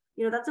boy,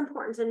 that's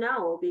important to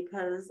know,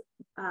 because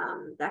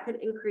that could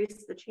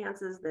increase the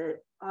chances that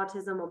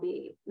autism will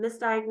be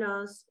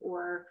misdiagnosed,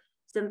 or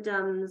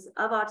symptoms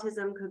of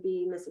autism could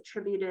be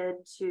misattributed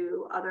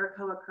to other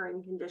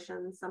co-occurring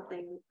conditions,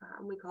 something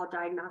we call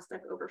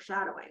diagnostic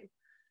overshadowing.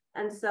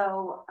 And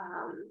so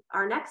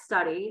our next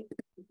study,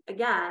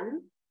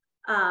 again,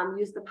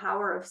 used the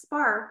power of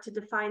SPARK to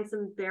define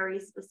some very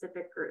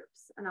specific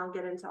groups. And I'll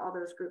get into all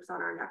those groups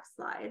on our next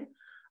slide.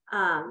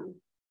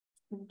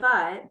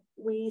 But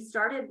we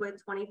started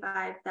with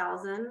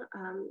 25,000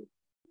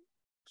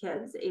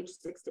 kids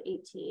aged 6 to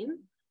 18,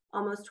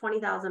 almost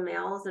 20,000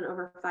 males and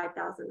over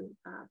 5,000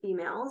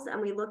 females.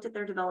 And we looked at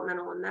their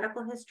developmental and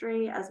medical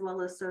history, as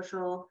well as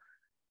social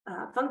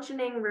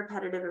functioning,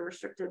 repetitive and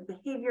restrictive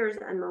behaviors,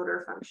 and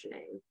motor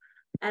functioning.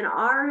 And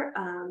our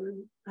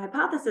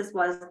hypothesis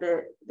was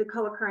that the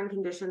co-occurring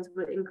conditions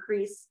would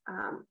increase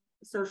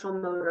social,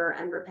 motor,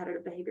 and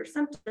repetitive behavior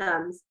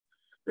symptoms.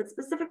 But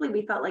specifically,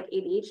 we felt like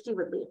ADHD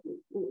would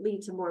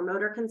lead to more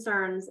motor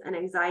concerns, and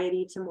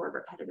anxiety to more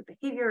repetitive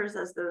behaviors,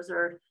 as those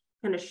are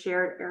kind of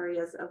shared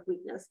areas of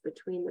weakness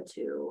between the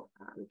two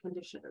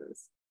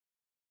conditions.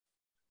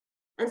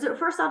 And so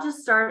first, I'll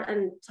just start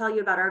and tell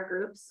you about our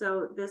groups.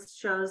 So this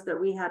shows that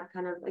we had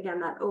kind of, again,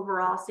 that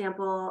overall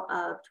sample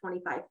of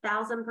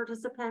 25,000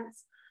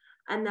 participants.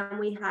 And then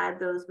we had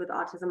those with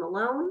autism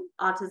alone,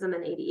 autism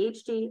and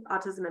ADHD,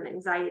 autism and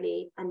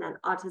anxiety, and then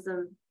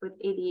autism with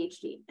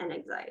ADHD and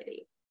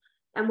anxiety.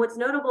 And what's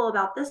notable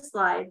about this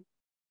slide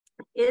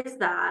is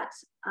that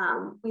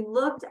we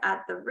looked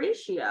at the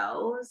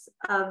ratios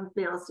of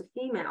males to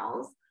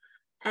females,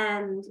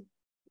 and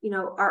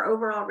our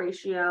overall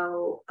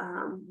ratio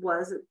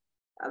was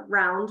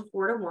around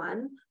 4 to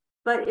 1,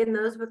 but in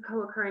those with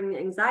co-occurring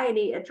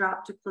anxiety, it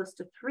dropped to close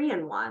to 3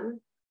 and 1.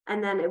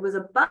 And then it was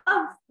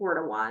above 4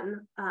 to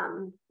 1,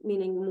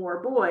 meaning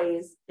more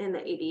boys in the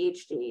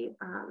ADHD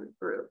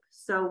group.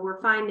 So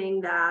we're finding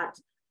that,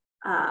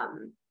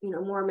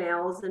 more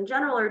males in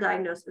general are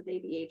diagnosed with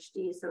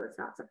ADHD. So it's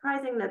not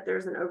surprising that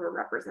there's an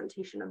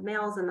overrepresentation of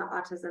males in the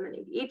autism and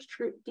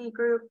ADHD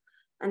group.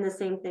 And the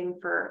same thing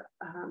for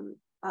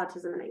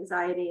autism and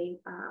anxiety,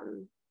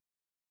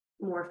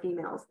 more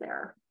females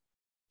there.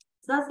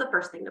 So that's the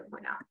first thing to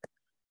point out.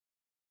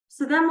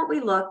 So then what we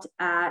looked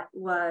at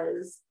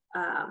was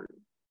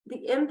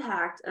the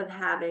impact of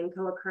having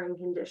co-occurring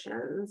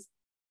conditions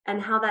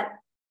and how that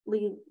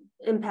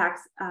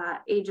impacts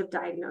age of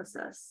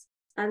diagnosis.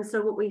 And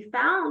so what we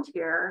found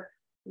here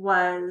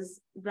was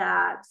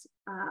that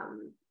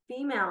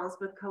females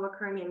with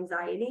co-occurring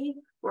anxiety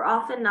were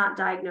often not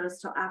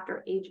diagnosed till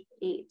after age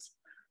 8.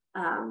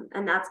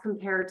 And that's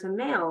compared to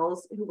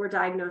males who were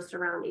diagnosed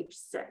around age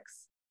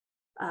 6.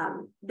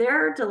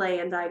 Their delay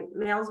in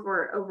males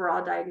were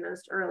overall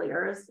diagnosed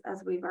earlier,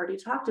 as we've already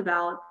talked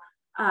about,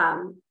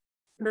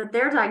 but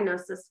their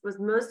diagnosis was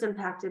most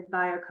impacted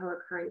by a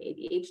co-occurring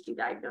ADHD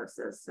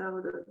diagnosis.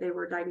 So they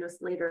were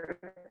diagnosed later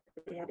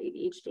if they had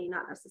ADHD,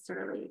 not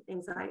necessarily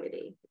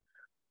anxiety.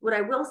 What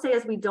I will say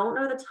is we don't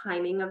know the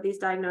timing of these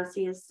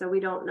diagnoses, so we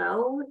don't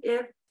know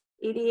if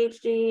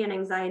ADHD and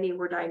anxiety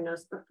were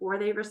diagnosed before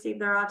they received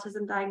their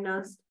autism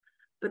diagnosed.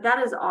 but that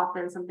is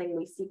often something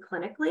we see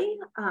clinically.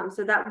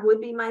 So that would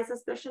be my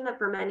suspicion that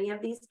for many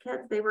of these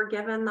kids, they were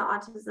given the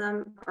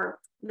autism or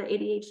the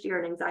ADHD or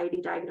an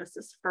anxiety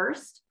diagnosis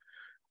first.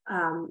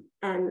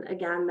 And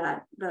again,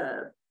 that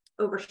the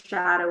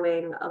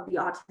overshadowing of the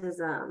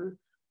autism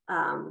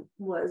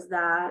was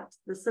that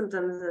the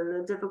symptoms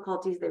and the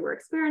difficulties they were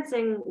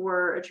experiencing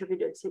were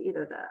attributed to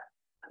either the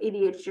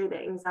ADHD or the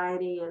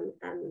anxiety,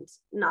 and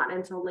not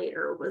until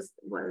later was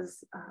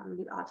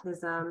the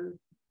autism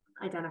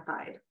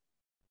identified.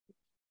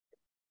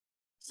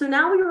 So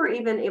now we were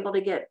even able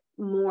to get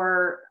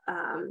more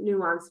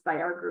nuanced by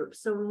our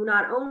groups. So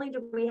not only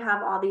do we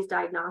have all these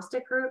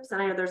diagnostic groups,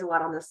 and I know there's a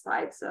lot on this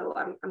slide, so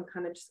I'm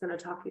kind of just going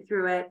to talk you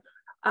through it.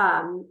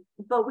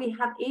 But we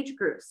have age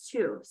groups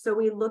too. So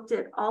we looked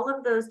at all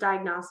of those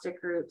diagnostic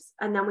groups,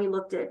 and then we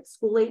looked at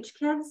school age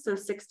kids, so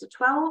 6 to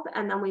 12,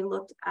 and then we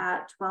looked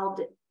at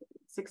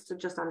 6 to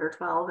just under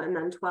 12, and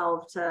then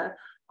 12 to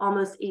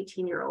almost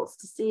 18-year-olds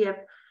to see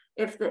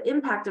if the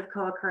impact of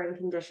co-occurring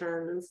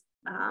conditions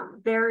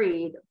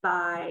varied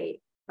by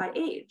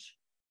age.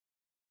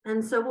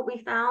 And so what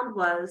we found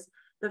was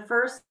the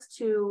first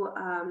two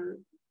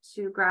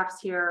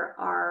graphs here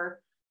are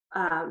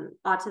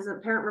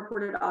autism,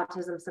 parent-reported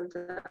autism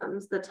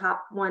symptoms. The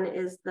top one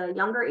is the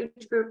younger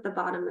age group, the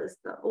bottom is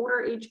the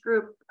older age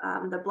group.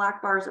 The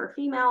black bars are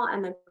female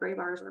and the gray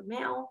bars are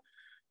male.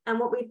 And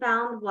what we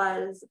found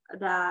was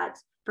that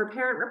for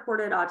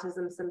parent-reported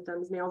autism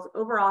symptoms, males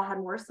overall had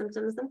more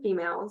symptoms than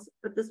females,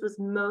 but this was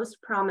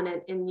most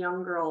prominent in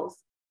young girls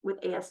with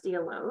ASD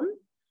alone,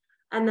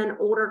 and then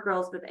older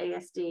girls with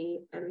ASD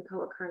and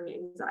co-occurring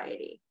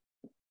anxiety.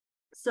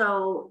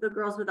 So the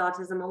girls with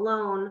autism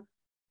alone,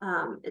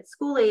 at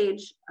school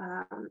age,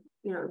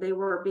 they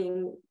were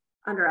being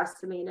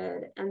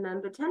underestimated, and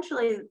then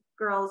potentially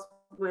girls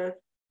with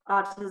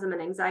autism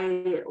and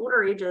anxiety at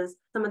older ages,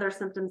 some of their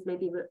symptoms may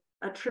be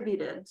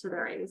attributed to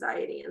their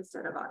anxiety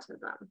instead of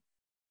autism.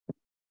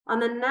 On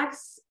the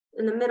next,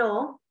 in the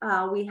middle,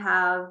 we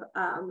have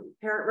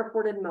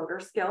parent-reported motor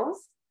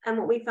skills. And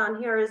what we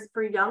found here is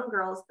for young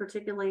girls,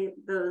 particularly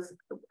those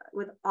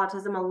with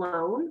autism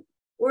alone,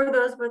 or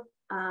those with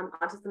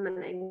autism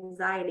and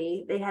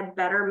anxiety, they had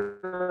better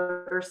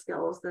motor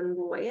skills than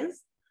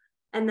boys.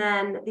 And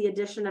then the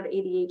addition of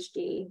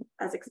ADHD,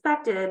 as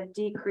expected,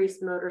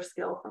 decreased motor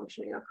skill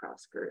functioning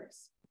across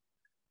groups.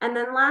 And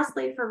then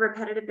lastly, for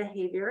repetitive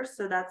behavior,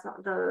 so that's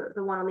the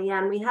one on the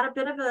end, we had a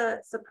bit of a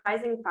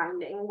surprising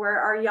finding where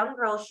our young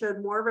girls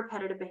showed more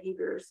repetitive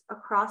behaviors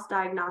across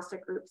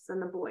diagnostic groups than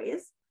the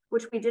boys,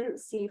 which we didn't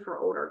see for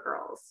older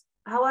girls.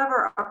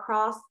 However,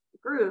 across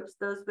groups,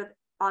 those with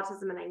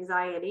autism and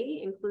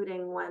anxiety,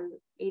 including when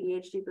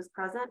ADHD was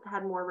present,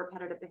 had more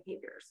repetitive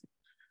behaviors.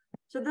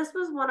 So this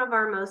was one of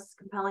our most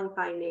compelling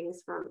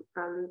findings from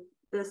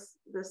this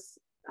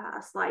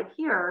slide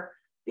here,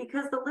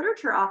 because the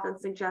literature often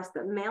suggests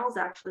that males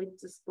actually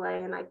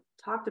display, and I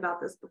talked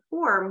about this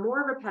before,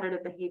 more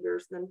repetitive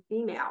behaviors than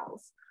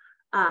females.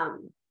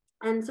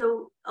 And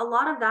so a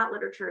lot of that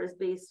literature is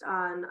based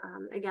on,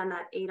 again,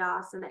 that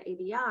ADOS and the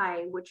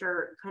ABI, which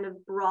are kind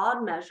of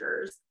broad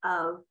measures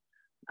of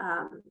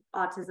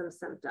autism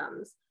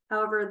symptoms.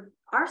 However,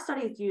 our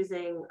study is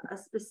using a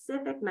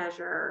specific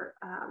measure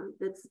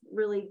that's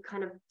really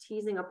kind of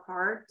teasing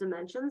apart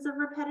dimensions of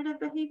repetitive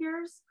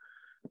behaviors.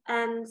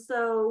 And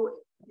so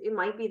it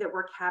might be that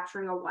we're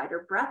capturing a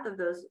wider breadth of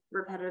those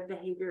repetitive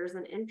behaviors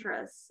and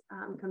interests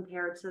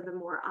compared to the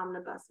more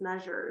omnibus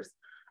measures.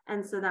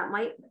 And so that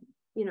might,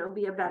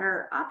 be a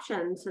better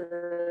option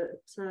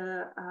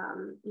to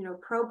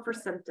probe for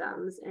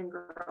symptoms in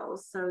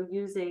girls. So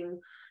using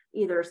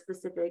either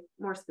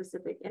more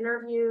specific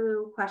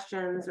interview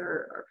questions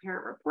or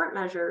parent report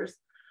measures,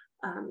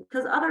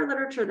 because other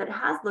literature that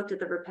has looked at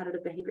the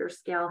repetitive behavior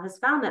scale has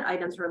found that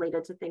items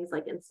related to things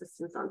like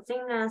insistence on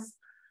sameness,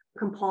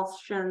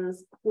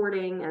 compulsions,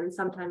 hoarding, and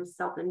sometimes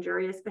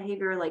self-injurious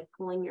behavior like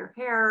pulling your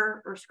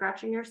hair or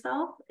scratching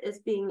yourself is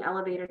being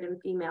elevated in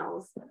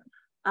females,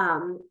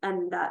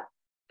 and that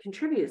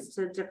contributes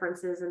to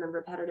differences in the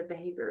repetitive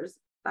behaviors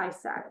by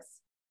sex.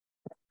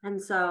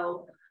 And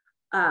so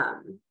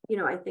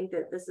I think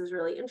that this is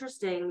really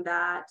interesting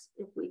that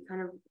if we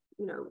kind of,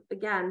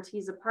 again,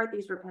 tease apart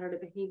these repetitive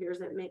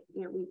behaviors, it may,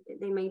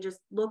 they may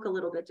just look a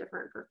little bit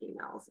different for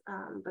females,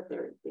 but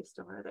they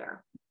still are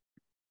there.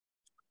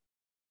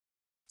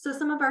 So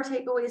some of our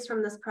takeaways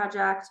from this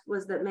project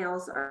was that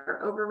males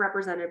are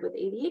overrepresented with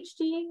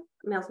ADHD,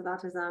 males with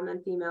autism,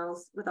 and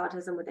females with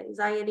autism with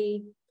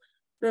anxiety.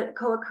 That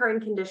co-occurring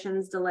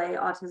conditions delay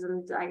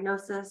autism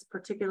diagnosis,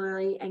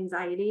 particularly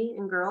anxiety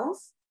in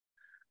girls.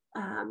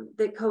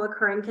 That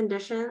co-occurring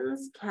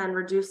conditions can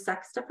reduce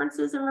sex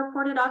differences in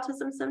reported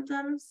autism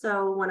symptoms.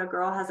 So when a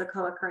girl has a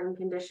co-occurring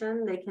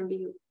condition, they can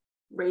be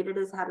rated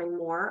as having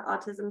more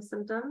autism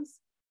symptoms.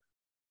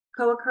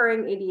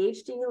 Co-occurring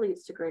ADHD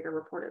leads to greater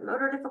reported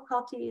motor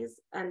difficulties,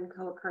 and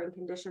co-occurring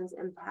conditions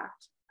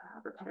impact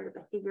repetitive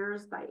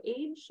behaviors by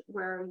age,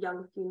 where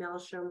young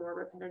females show more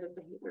repetitive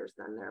behaviors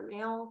than their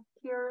male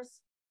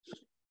peers.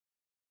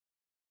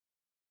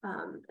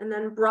 And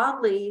then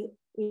broadly,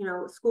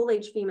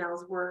 school-age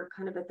females were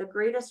kind of at the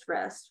greatest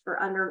risk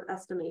for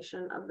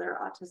underestimation of their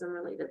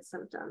autism-related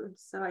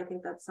symptoms. So I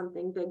think that's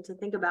something big to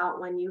think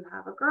about when you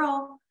have a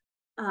girl,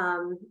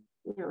 a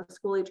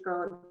school-age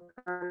girl in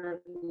front of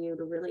you,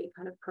 to really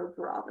kind of probe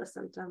for all the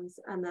symptoms.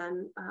 And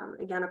then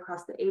again,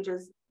 across the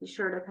ages, be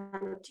sure to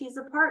kind of tease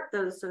apart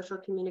those social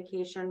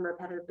communication,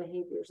 repetitive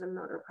behaviors, and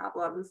motor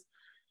problems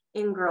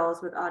in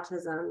girls with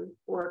autism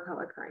or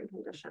co-occurring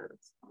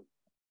conditions.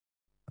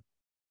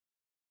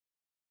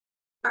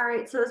 All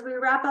right, so as we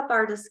wrap up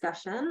our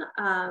discussion,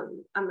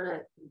 I'm going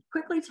to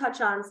quickly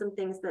touch on some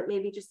things that may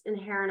be just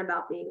inherent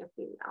about being a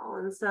female.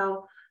 And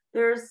so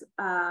there's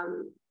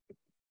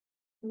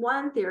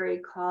one theory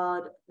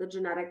called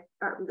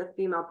the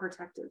female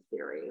protective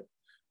theory.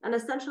 And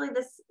essentially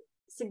this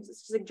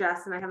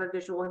suggests, and I have a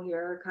visual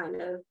here,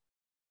 kind of,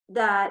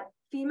 that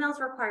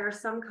females require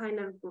some kind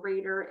of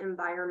greater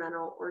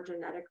environmental or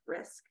genetic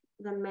risk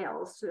than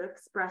males to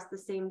express the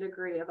same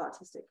degree of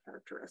autistic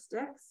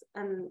characteristics.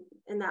 And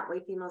in that way,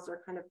 females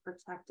are kind of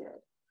protected.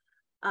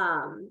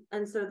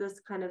 And so this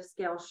kind of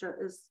scale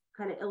is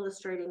kind of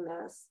illustrating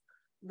this,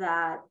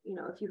 that,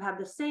 if you have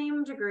the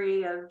same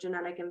degree of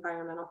genetic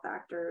environmental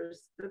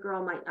factors, the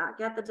girl might not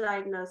get the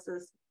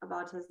diagnosis of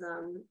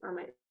autism or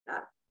might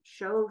not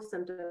show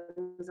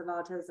symptoms of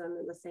autism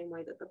in the same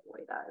way that the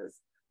boy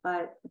does.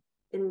 But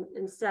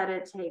instead,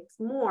 it takes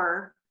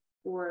more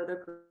for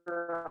the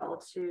girl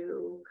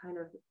to kind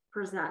of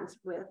present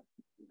with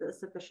the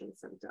sufficient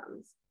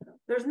symptoms.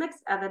 There's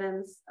mixed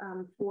evidence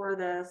for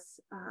this.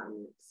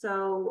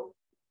 So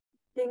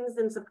things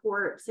in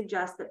support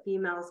suggest that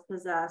females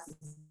possess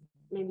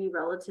maybe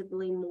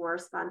relatively more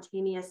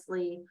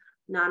spontaneously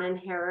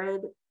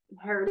non-inherited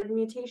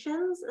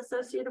mutations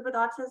associated with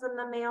autism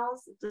than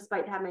males,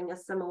 despite having a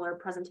similar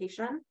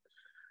presentation.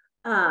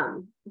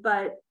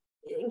 But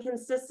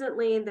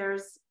inconsistently,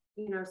 there's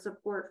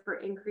support for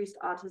increased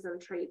autism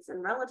traits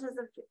in relatives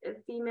of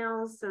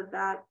females. So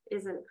that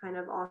isn't kind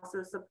of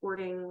also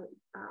supporting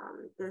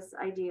this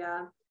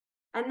idea.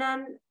 And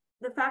then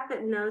the fact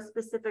that no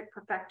specific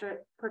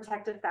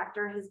protective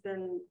factor has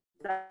been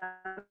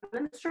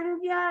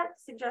demonstrated yet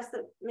suggests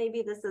that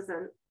maybe this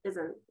isn't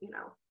the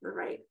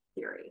right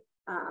theory.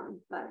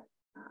 But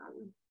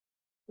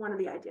one of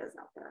the ideas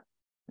out there.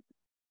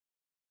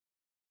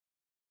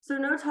 So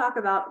no talk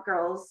about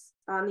girls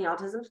on the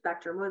autism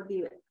spectrum would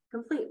be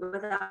complete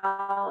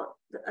without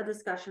a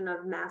discussion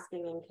of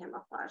masking and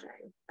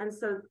camouflaging. And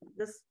so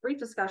this brief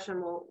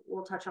discussion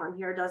we'll touch on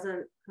here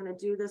doesn't kind of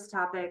do this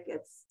topic.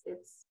 It's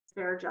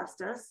fair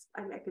justice.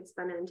 I could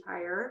spend an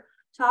entire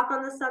talk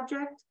on the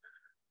subject,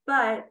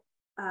 but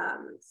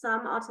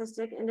some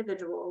autistic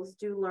individuals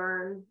do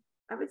learn,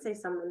 I would say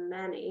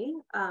many,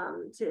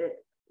 to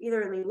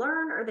either they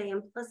learn or they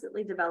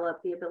implicitly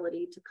develop the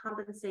ability to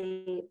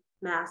compensate,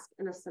 mask,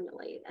 and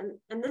assimilate. And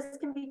this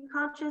can be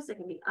conscious, it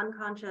can be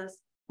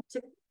unconscious, to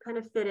kind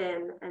of fit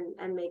in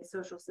and make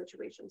social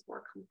situations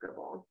more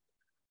comfortable.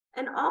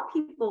 And all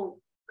people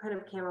kind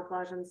of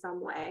camouflage in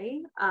some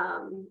way.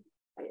 I'm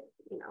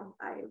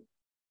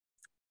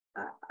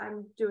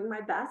doing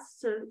my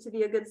best to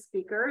be a good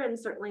speaker, and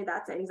certainly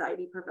that's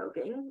anxiety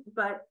provoking,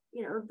 but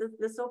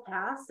this will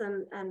pass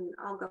and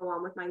I'll go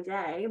on with my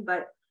day.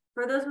 But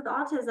for those with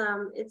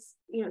autism, it's,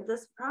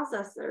 this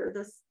process or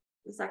this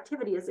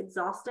activity is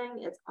exhausting,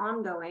 it's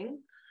ongoing,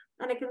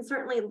 and it can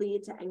certainly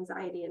lead to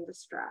anxiety and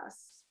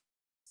distress.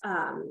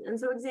 And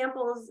so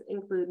examples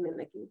include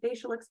mimicking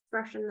facial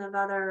expression of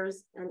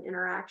others and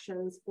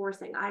interactions,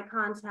 forcing eye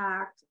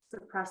contact,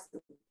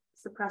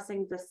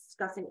 suppressing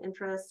discussing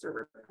interests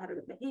or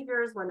repetitive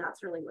behaviors when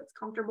that's really what's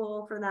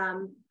comfortable for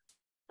them.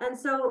 And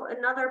so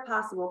another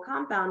possible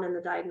compound in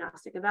the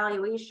diagnostic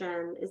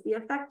evaluation is the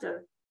effect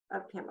of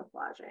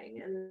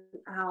camouflaging and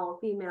how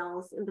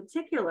females in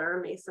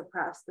particular may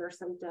suppress their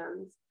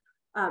symptoms,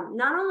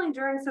 not only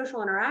during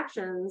social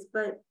interactions,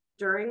 but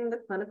during the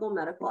clinical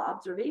medical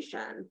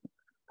observation.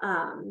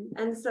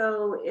 And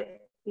so if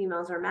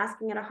females are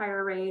masking at a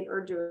higher rate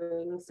or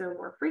doing so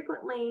more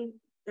frequently,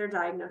 their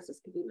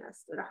diagnosis could be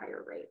missed at a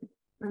higher rate.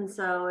 And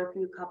so if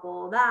you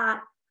couple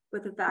that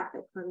with the fact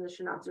that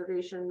clinician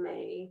observation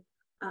may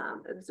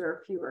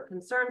observe fewer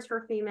concerns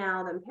for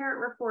female than parent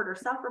report or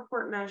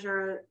self-report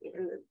measure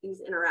in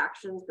these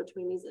interactions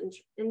between these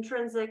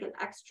intrinsic and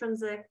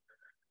extrinsic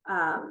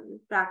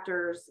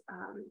factors,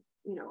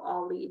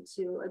 all lead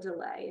to a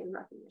delay in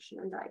recognition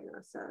and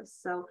diagnosis.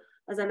 So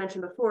as I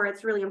mentioned before,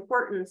 it's really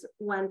important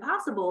when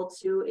possible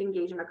to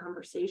engage in a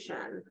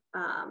conversation,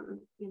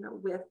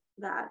 with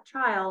that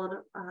child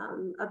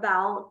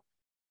about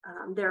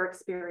their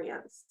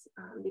experience,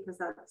 because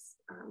that's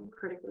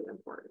critically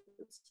important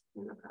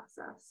in the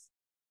process.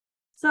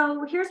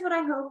 So here's what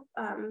I hope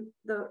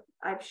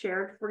I've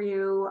shared for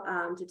you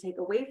to take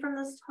away from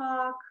this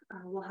talk.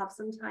 We'll have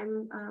some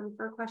time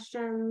for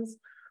questions,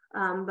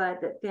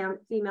 but that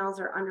females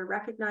are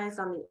under-recognized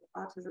on the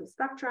autism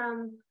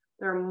spectrum.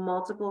 There are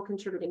multiple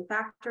contributing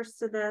factors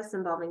to this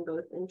involving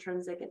both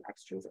intrinsic and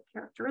extrinsic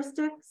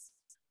characteristics.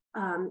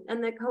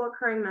 And that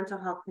co-occurring mental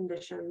health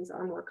conditions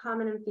are more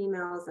common in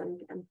females and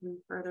can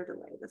further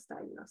delay this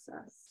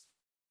diagnosis.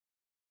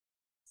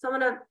 So I'm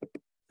going to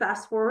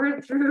fast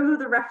forward through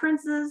the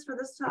references for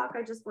this talk.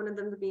 I just wanted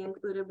them to be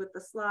included with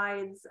the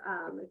slides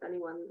if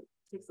anyone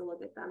takes a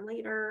look at them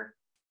later.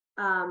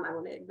 I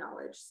want to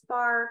acknowledge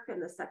Spark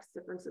and the Sex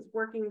Differences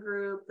Working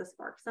Group, the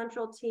Spark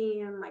Central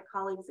team, my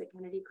colleagues at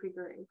Kennedy,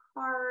 Krieger, and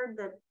Card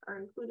that are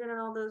included in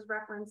all those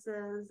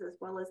references, as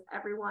well as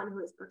everyone who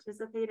has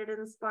participated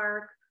in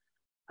Spark.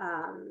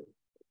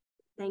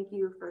 Thank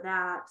you for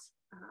that.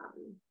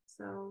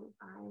 So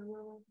I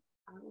will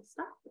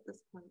stop at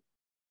this point.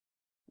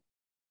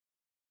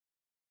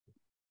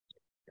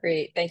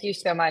 Great, thank you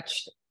so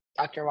much,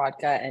 Dr.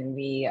 Wodka. And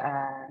we,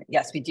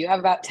 yes, we do have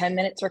about 10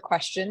 minutes for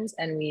questions,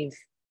 and we've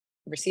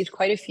received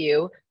quite a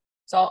few.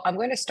 So I'm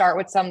going to start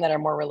with some that are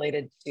more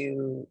related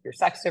to your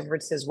sex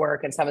differences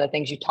work and some of the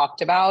things you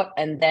talked about.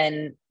 And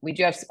then we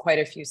do have quite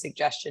a few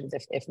suggestions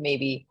if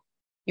maybe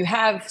you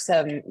have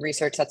some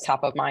research that's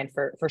top of mind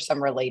for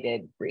some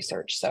related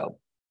research. So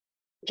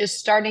just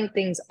starting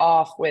things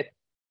off with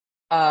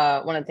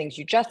one of the things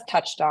you just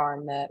touched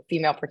on, the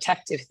female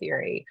protective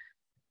theory.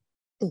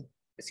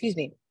 Excuse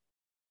me.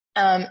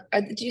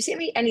 Do you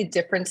see any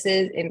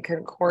differences in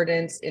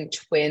concordance in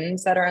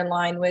twins that are in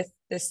line with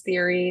this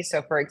theory?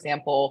 So for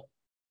example,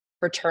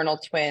 fraternal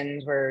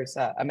twins, whereas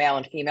a male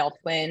and female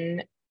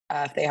twin,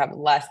 if they have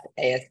less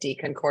ASD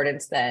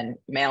concordance than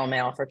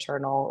male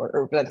fraternal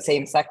or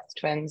same sex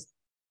twins?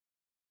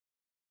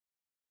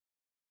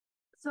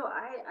 So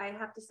I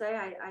have to say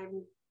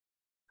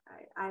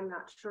I'm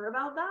not sure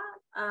about that.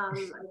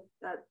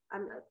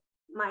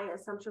 My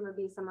assumption would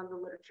be some of the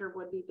literature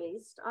would be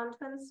based on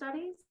twin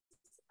studies,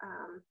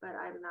 but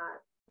I'm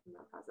not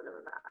positive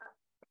of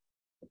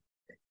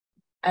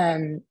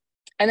that.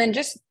 And then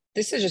this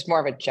is just more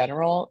of a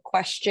general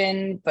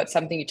question, but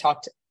something you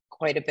talked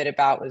quite a bit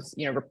about was,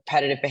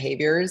 repetitive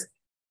behaviors.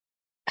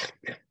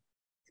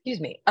 Excuse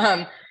me.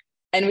 And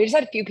we just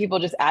had a few people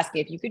just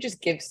asking if you could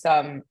just give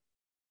some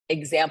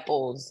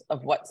examples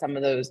of what some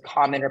of those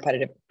common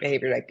repetitive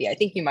behaviors might be. I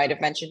think you might have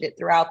mentioned it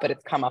throughout, but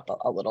it's come up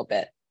a little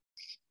bit.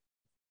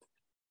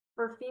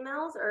 For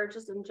females or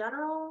just in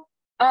general?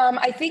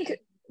 I think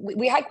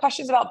we had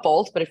questions about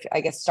both, but if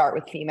I guess start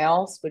with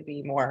females would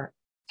be more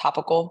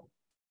topical.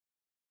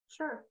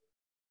 Sure.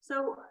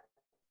 So,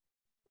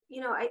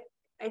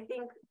 I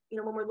think,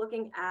 when we're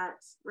looking at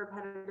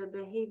repetitive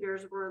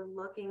behaviors, we're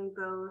looking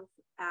both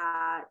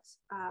at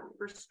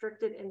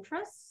restricted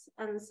interests.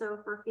 And so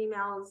for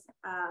females,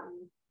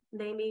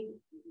 they may,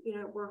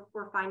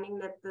 we're finding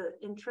that the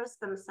interests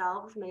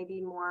themselves may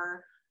be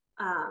more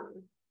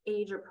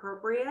age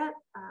appropriate.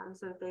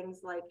 So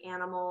things like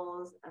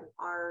animals and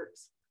art,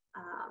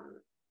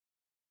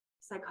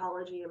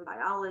 psychology and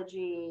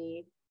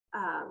biology,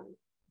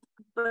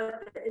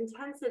 but the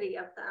intensity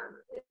of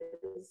them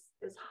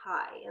is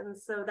high. And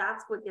so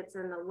that's what gets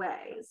in the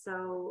way.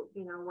 So,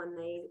 when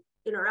they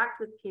interact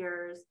with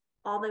peers,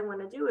 all they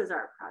want to do is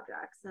art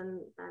projects.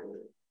 And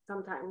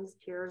sometimes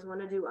peers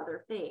want to do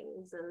other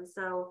things. And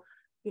so,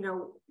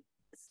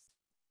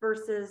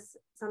 versus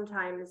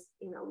sometimes,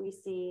 we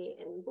see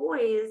in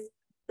boys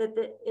that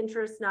the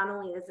interest not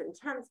only is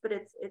intense, but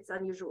it's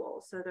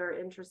unusual. So they're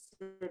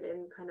interested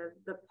in kind of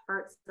the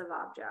parts of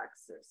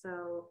objects.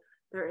 So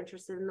they're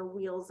interested in the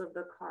wheels of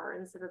the car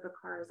instead of the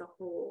car as a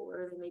whole,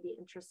 or they may be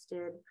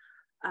interested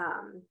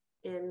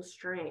in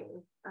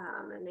string,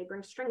 and they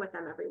bring string with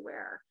them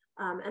everywhere.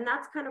 And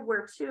that's kind of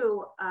where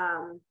too,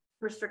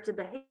 restricted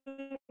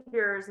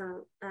behaviors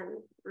and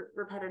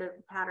repetitive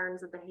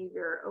patterns of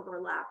behavior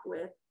overlap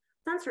with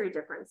sensory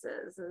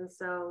differences. And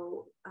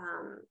so,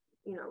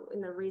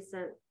 in the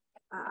recent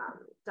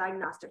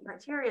diagnostic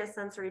criteria,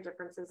 sensory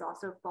differences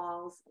also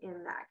falls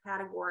in that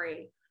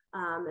category.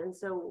 And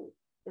so,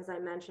 as I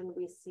mentioned,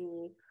 we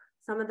see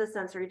some of the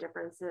sensory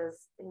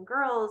differences in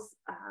girls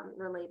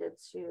related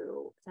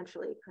to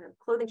potentially kind of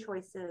clothing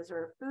choices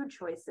or food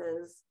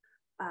choices,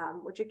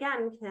 which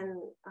again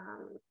can,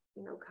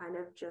 kind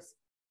of just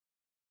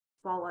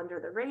fall under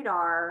the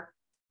radar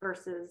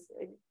versus,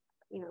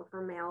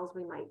 for males,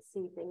 we might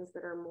see things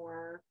that are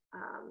more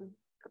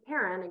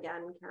apparent,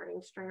 again,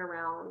 carrying string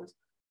around.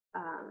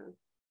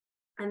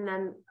 And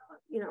then,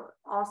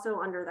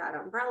 also under that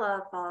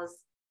umbrella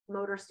falls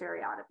motor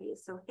stereotypies,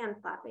 so hand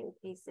flapping,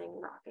 pacing,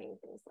 rocking,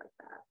 things like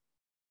that.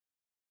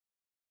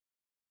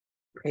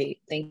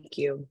 Great, thank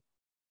you.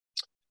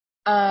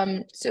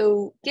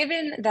 So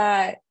given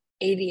that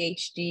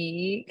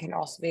ADHD can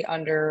also be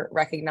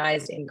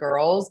under-recognized in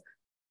girls,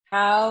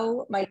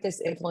 how might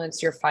this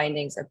influence your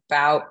findings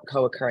about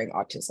co-occurring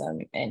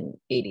autism and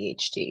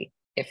ADHD,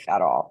 if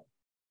at all?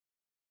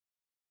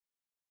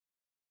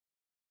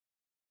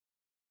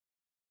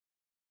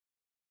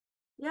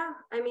 Yeah,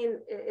 I mean,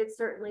 it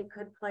certainly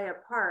could play a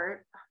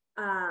part.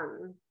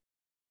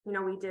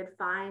 We did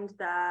find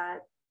that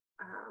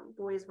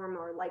boys were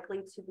more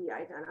likely to be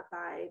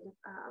identified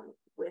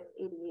with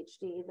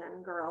ADHD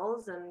than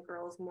girls, and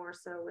girls more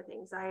so with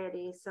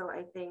anxiety. So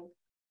I think,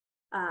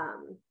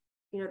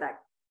 that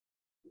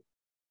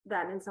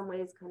that in some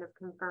ways kind of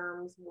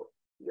confirms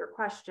your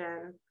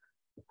question.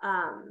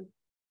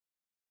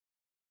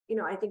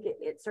 I think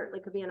it certainly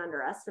could be an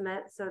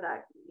underestimate, so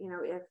that,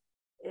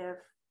 if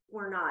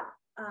we're not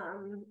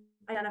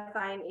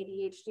identifying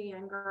ADHD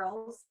in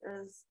girls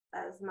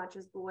as much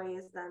as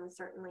boys, then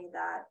certainly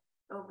that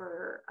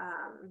over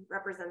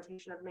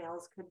representation of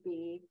males could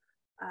be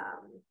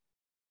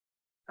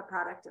a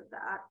product of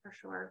that, for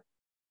sure.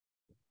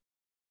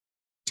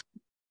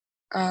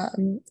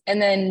 And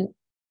then,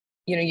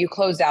 you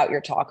closed out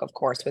your talk, of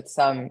course, with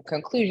some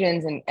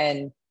conclusions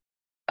and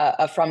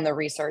from the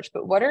research,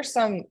 but what are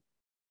some,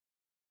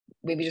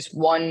 maybe just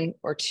one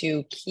or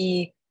two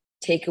key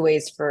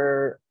takeaways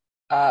for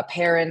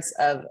parents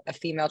of a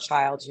female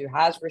child who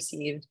has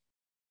received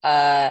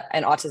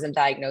an autism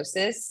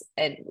diagnosis,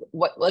 and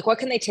what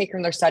can they take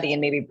from their study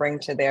and maybe bring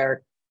to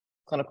their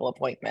clinical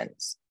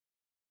appointments?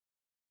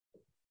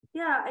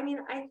 Yeah, I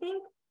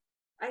think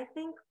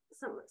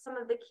some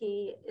of the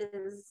key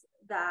is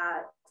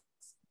that,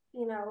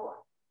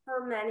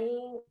 for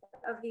many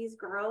of these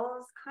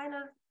girls, kind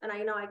of, and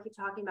I know I keep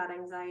talking about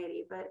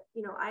anxiety, but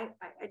I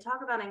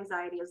talk about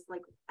anxiety as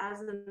like, as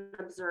an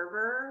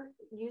observer,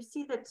 you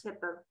see the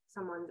tip of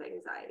someone's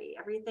anxiety,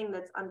 everything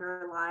that's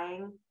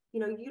underlying,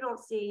 you don't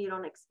see, you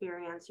don't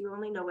experience, you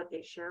only know what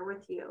they share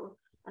with you.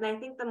 And I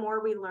think the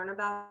more we learn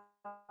about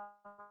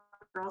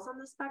girls on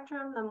the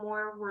spectrum, the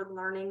more we're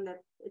learning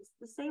that it's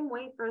the same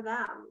way for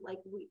them.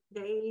 Like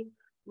they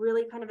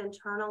really kind of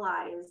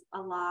internalize a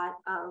lot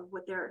of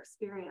what they're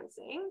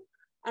experiencing.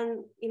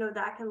 And,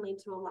 that can lead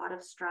to a lot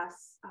of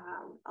stress,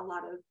 a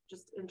lot of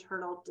just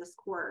internal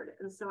discord.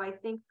 And so I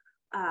think,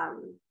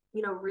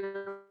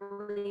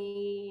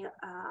 really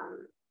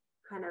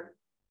kind of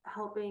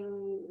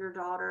helping your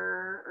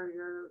daughter or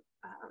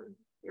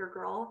your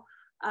girl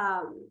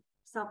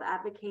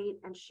self-advocate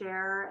and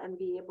share and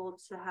be able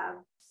to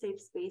have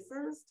safe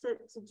spaces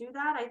to do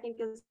that, I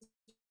think is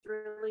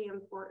really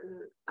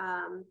important.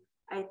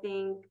 I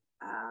think,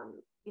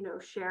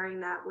 sharing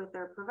that with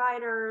their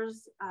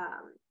providers,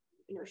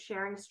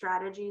 sharing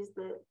strategies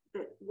that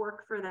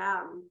work for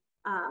them.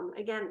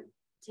 Again,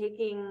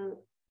 taking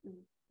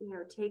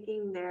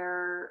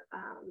their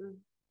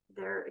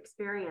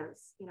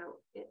experience,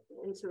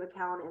 into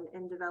account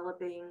and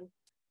developing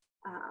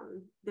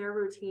their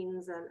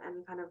routines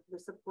and kind of the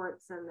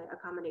supports and the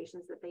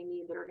accommodations that they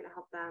need that are going to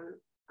help them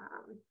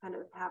kind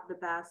of have the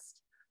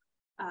best,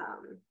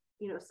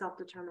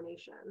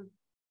 self-determination.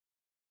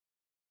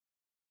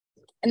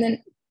 And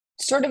then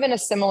sort of in a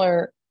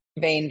similar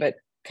vein, but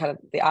kind of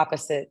the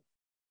opposite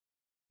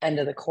end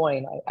of the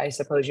coin, I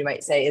suppose you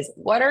might say, is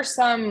what are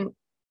some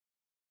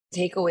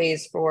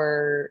takeaways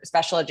for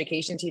special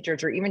education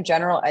teachers or even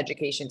general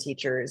education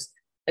teachers?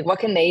 Like, what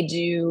can they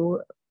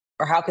do,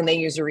 or how can they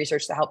use the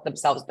research to help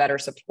themselves better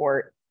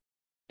support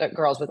the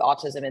girls with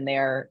autism in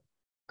their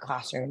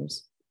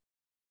classrooms?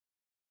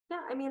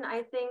 Yeah,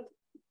 I think,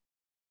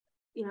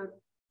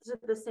 to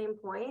the same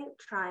point,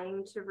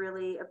 trying to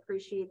really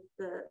appreciate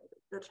the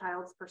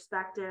child's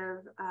perspective,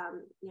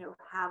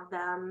 have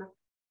them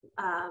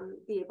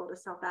be able to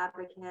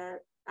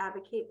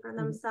advocate for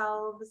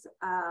themselves,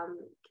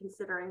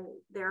 considering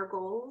their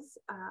goals,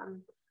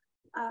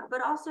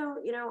 but also,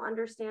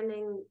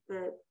 understanding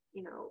that,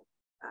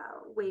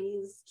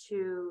 ways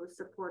to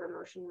support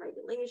emotion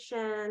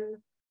regulation,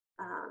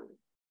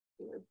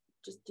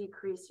 just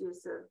decrease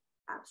use of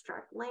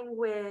abstract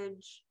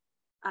language,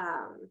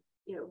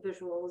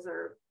 visuals,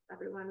 or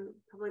everyone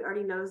probably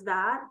already knows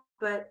that,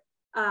 but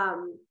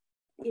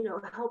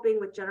helping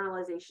with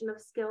generalization of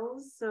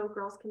skills. So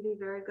girls can be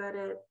very good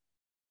at,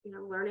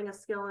 learning a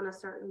skill in a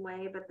certain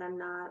way, but then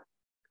not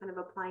kind of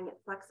applying it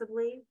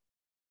flexibly.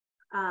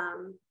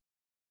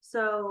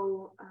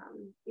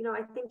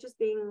 I think just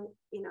being,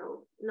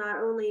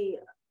 not only,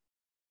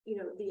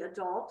 the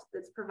adult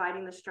that's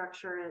providing the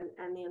structure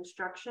and the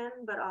instruction,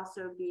 but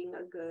also being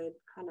a good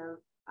kind of,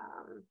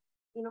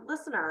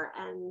 listener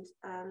and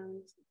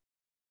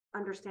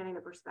understanding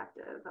the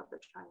perspective of the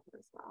child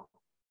as well.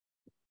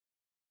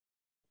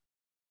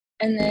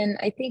 And then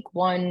I think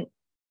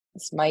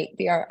this might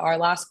be our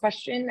last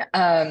question.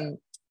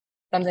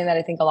 Something that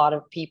I think a lot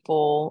of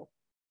people,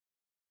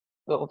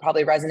 what will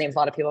probably resonate with a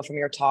lot of people from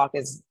your talk,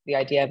 is the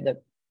idea of the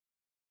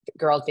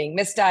girls being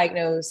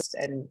misdiagnosed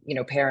and,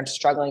 parents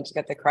struggling to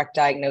get the correct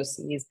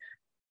diagnoses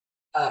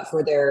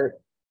for their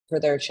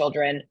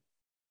children.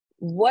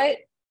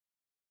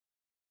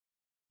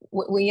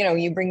 When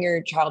you bring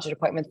your child to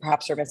appointments,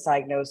 perhaps they're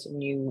misdiagnosed,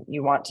 and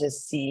you want to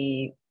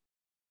see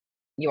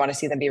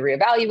them be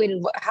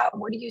reevaluated.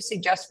 What do you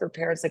suggest for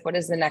parents? Like, what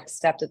is the next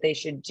step that they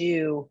should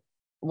do?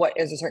 What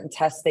is a certain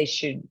test they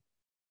should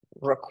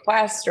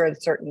request, or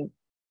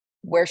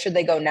where should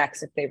they go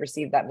next if they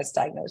receive that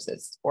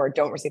misdiagnosis or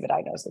don't receive a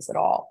diagnosis at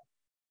all?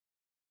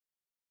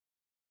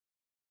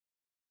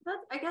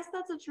 I guess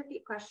that's a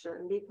tricky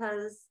question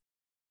because,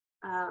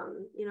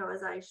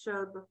 as I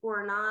showed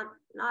before, not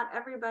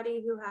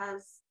everybody who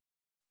has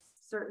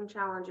certain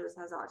challenges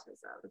has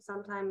autism.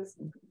 Sometimes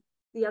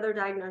the other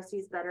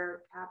diagnoses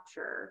better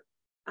capture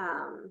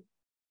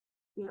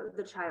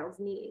the child's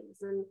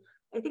needs. And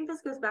I think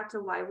this goes back to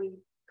why we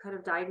kind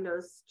of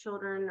diagnose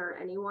children or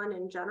anyone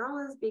in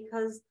general, is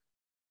because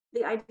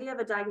the idea of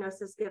a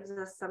diagnosis gives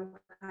us some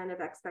kind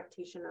of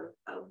expectation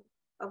of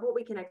what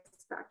we can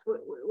expect,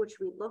 what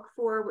should we look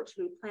for, what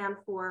should we plan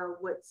for,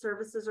 what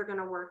services are going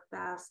to work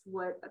best,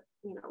 what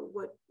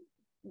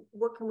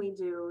can we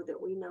do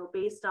that we know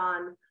based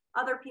on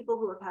other people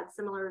who have had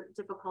similar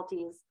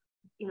difficulties,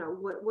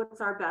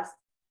 what's our best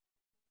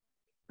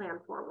plan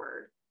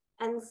forward.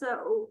 And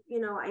so,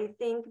 I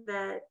think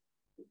that,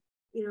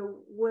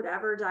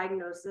 whatever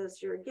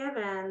diagnosis you're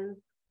given,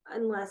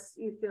 unless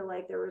you feel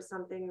like there was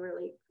something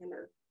really kind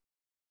of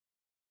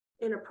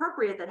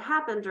inappropriate that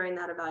happened during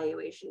that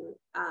evaluation,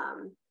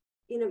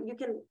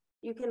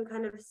 you can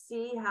kind of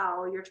see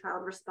how your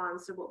child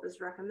responds to what was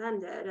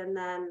recommended. And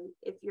then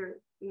if you're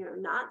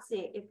not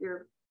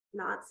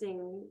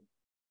seeing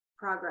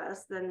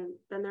progress, then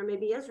there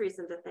maybe is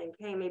reason to think,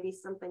 hey, maybe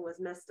something was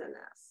missed in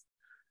this.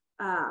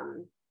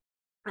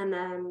 And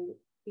then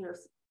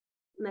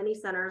many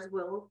centers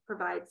will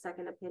provide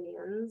second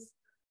opinions.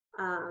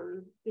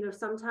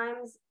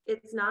 Sometimes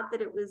it's not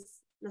that it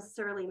was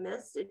necessarily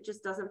missed, it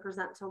just doesn't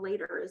present till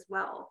later as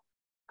well.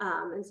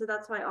 And so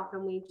that's why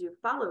often we do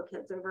follow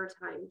kids over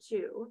time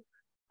too.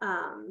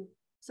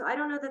 So I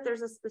don't know that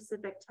there's a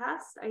specific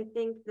test. I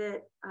think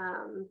that,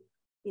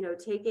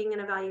 taking an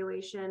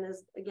evaluation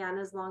is, again,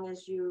 as long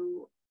as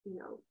you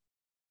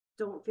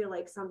don't feel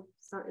like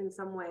in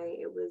some way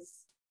it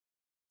was,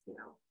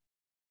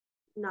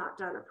 not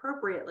done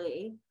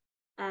appropriately,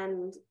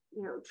 and,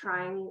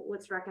 trying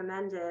what's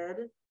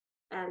recommended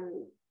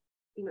and,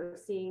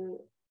 seeing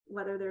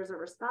whether there's a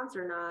response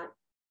or not,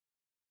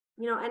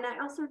 and I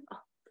also,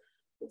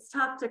 it's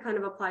tough to kind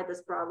of apply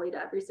this broadly to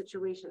every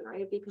situation,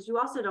 right? Because you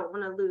also don't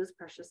want to lose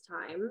precious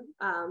time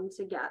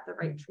to get the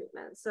right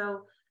treatment.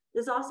 So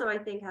this also, I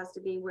think, has to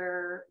be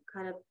where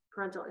kind of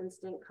parental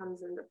instinct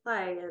comes into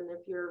play. And if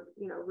you're,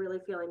 really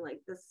feeling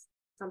like this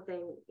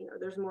something,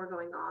 there's more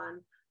going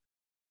on,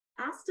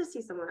 ask to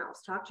see someone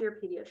else, talk to your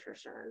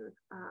pediatrician,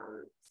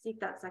 seek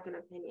that second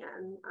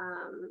opinion.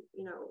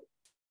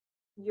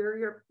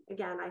 You're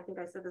again, I think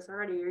I said this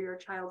already, you're your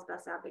child's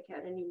best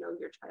advocate and you know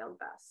your child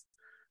best.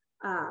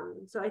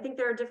 So I think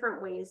there are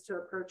different ways to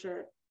approach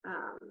it.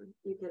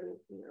 You can,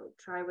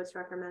 try what's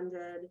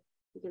recommended.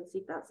 You can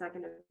seek that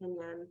second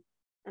opinion.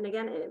 And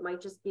again, it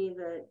might just be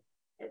that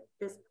at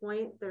this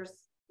point there's,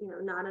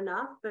 not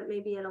enough, but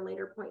maybe at a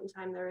later point in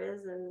time there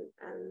is, and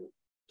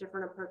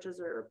different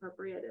approaches are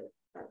appropriate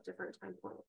at different time points.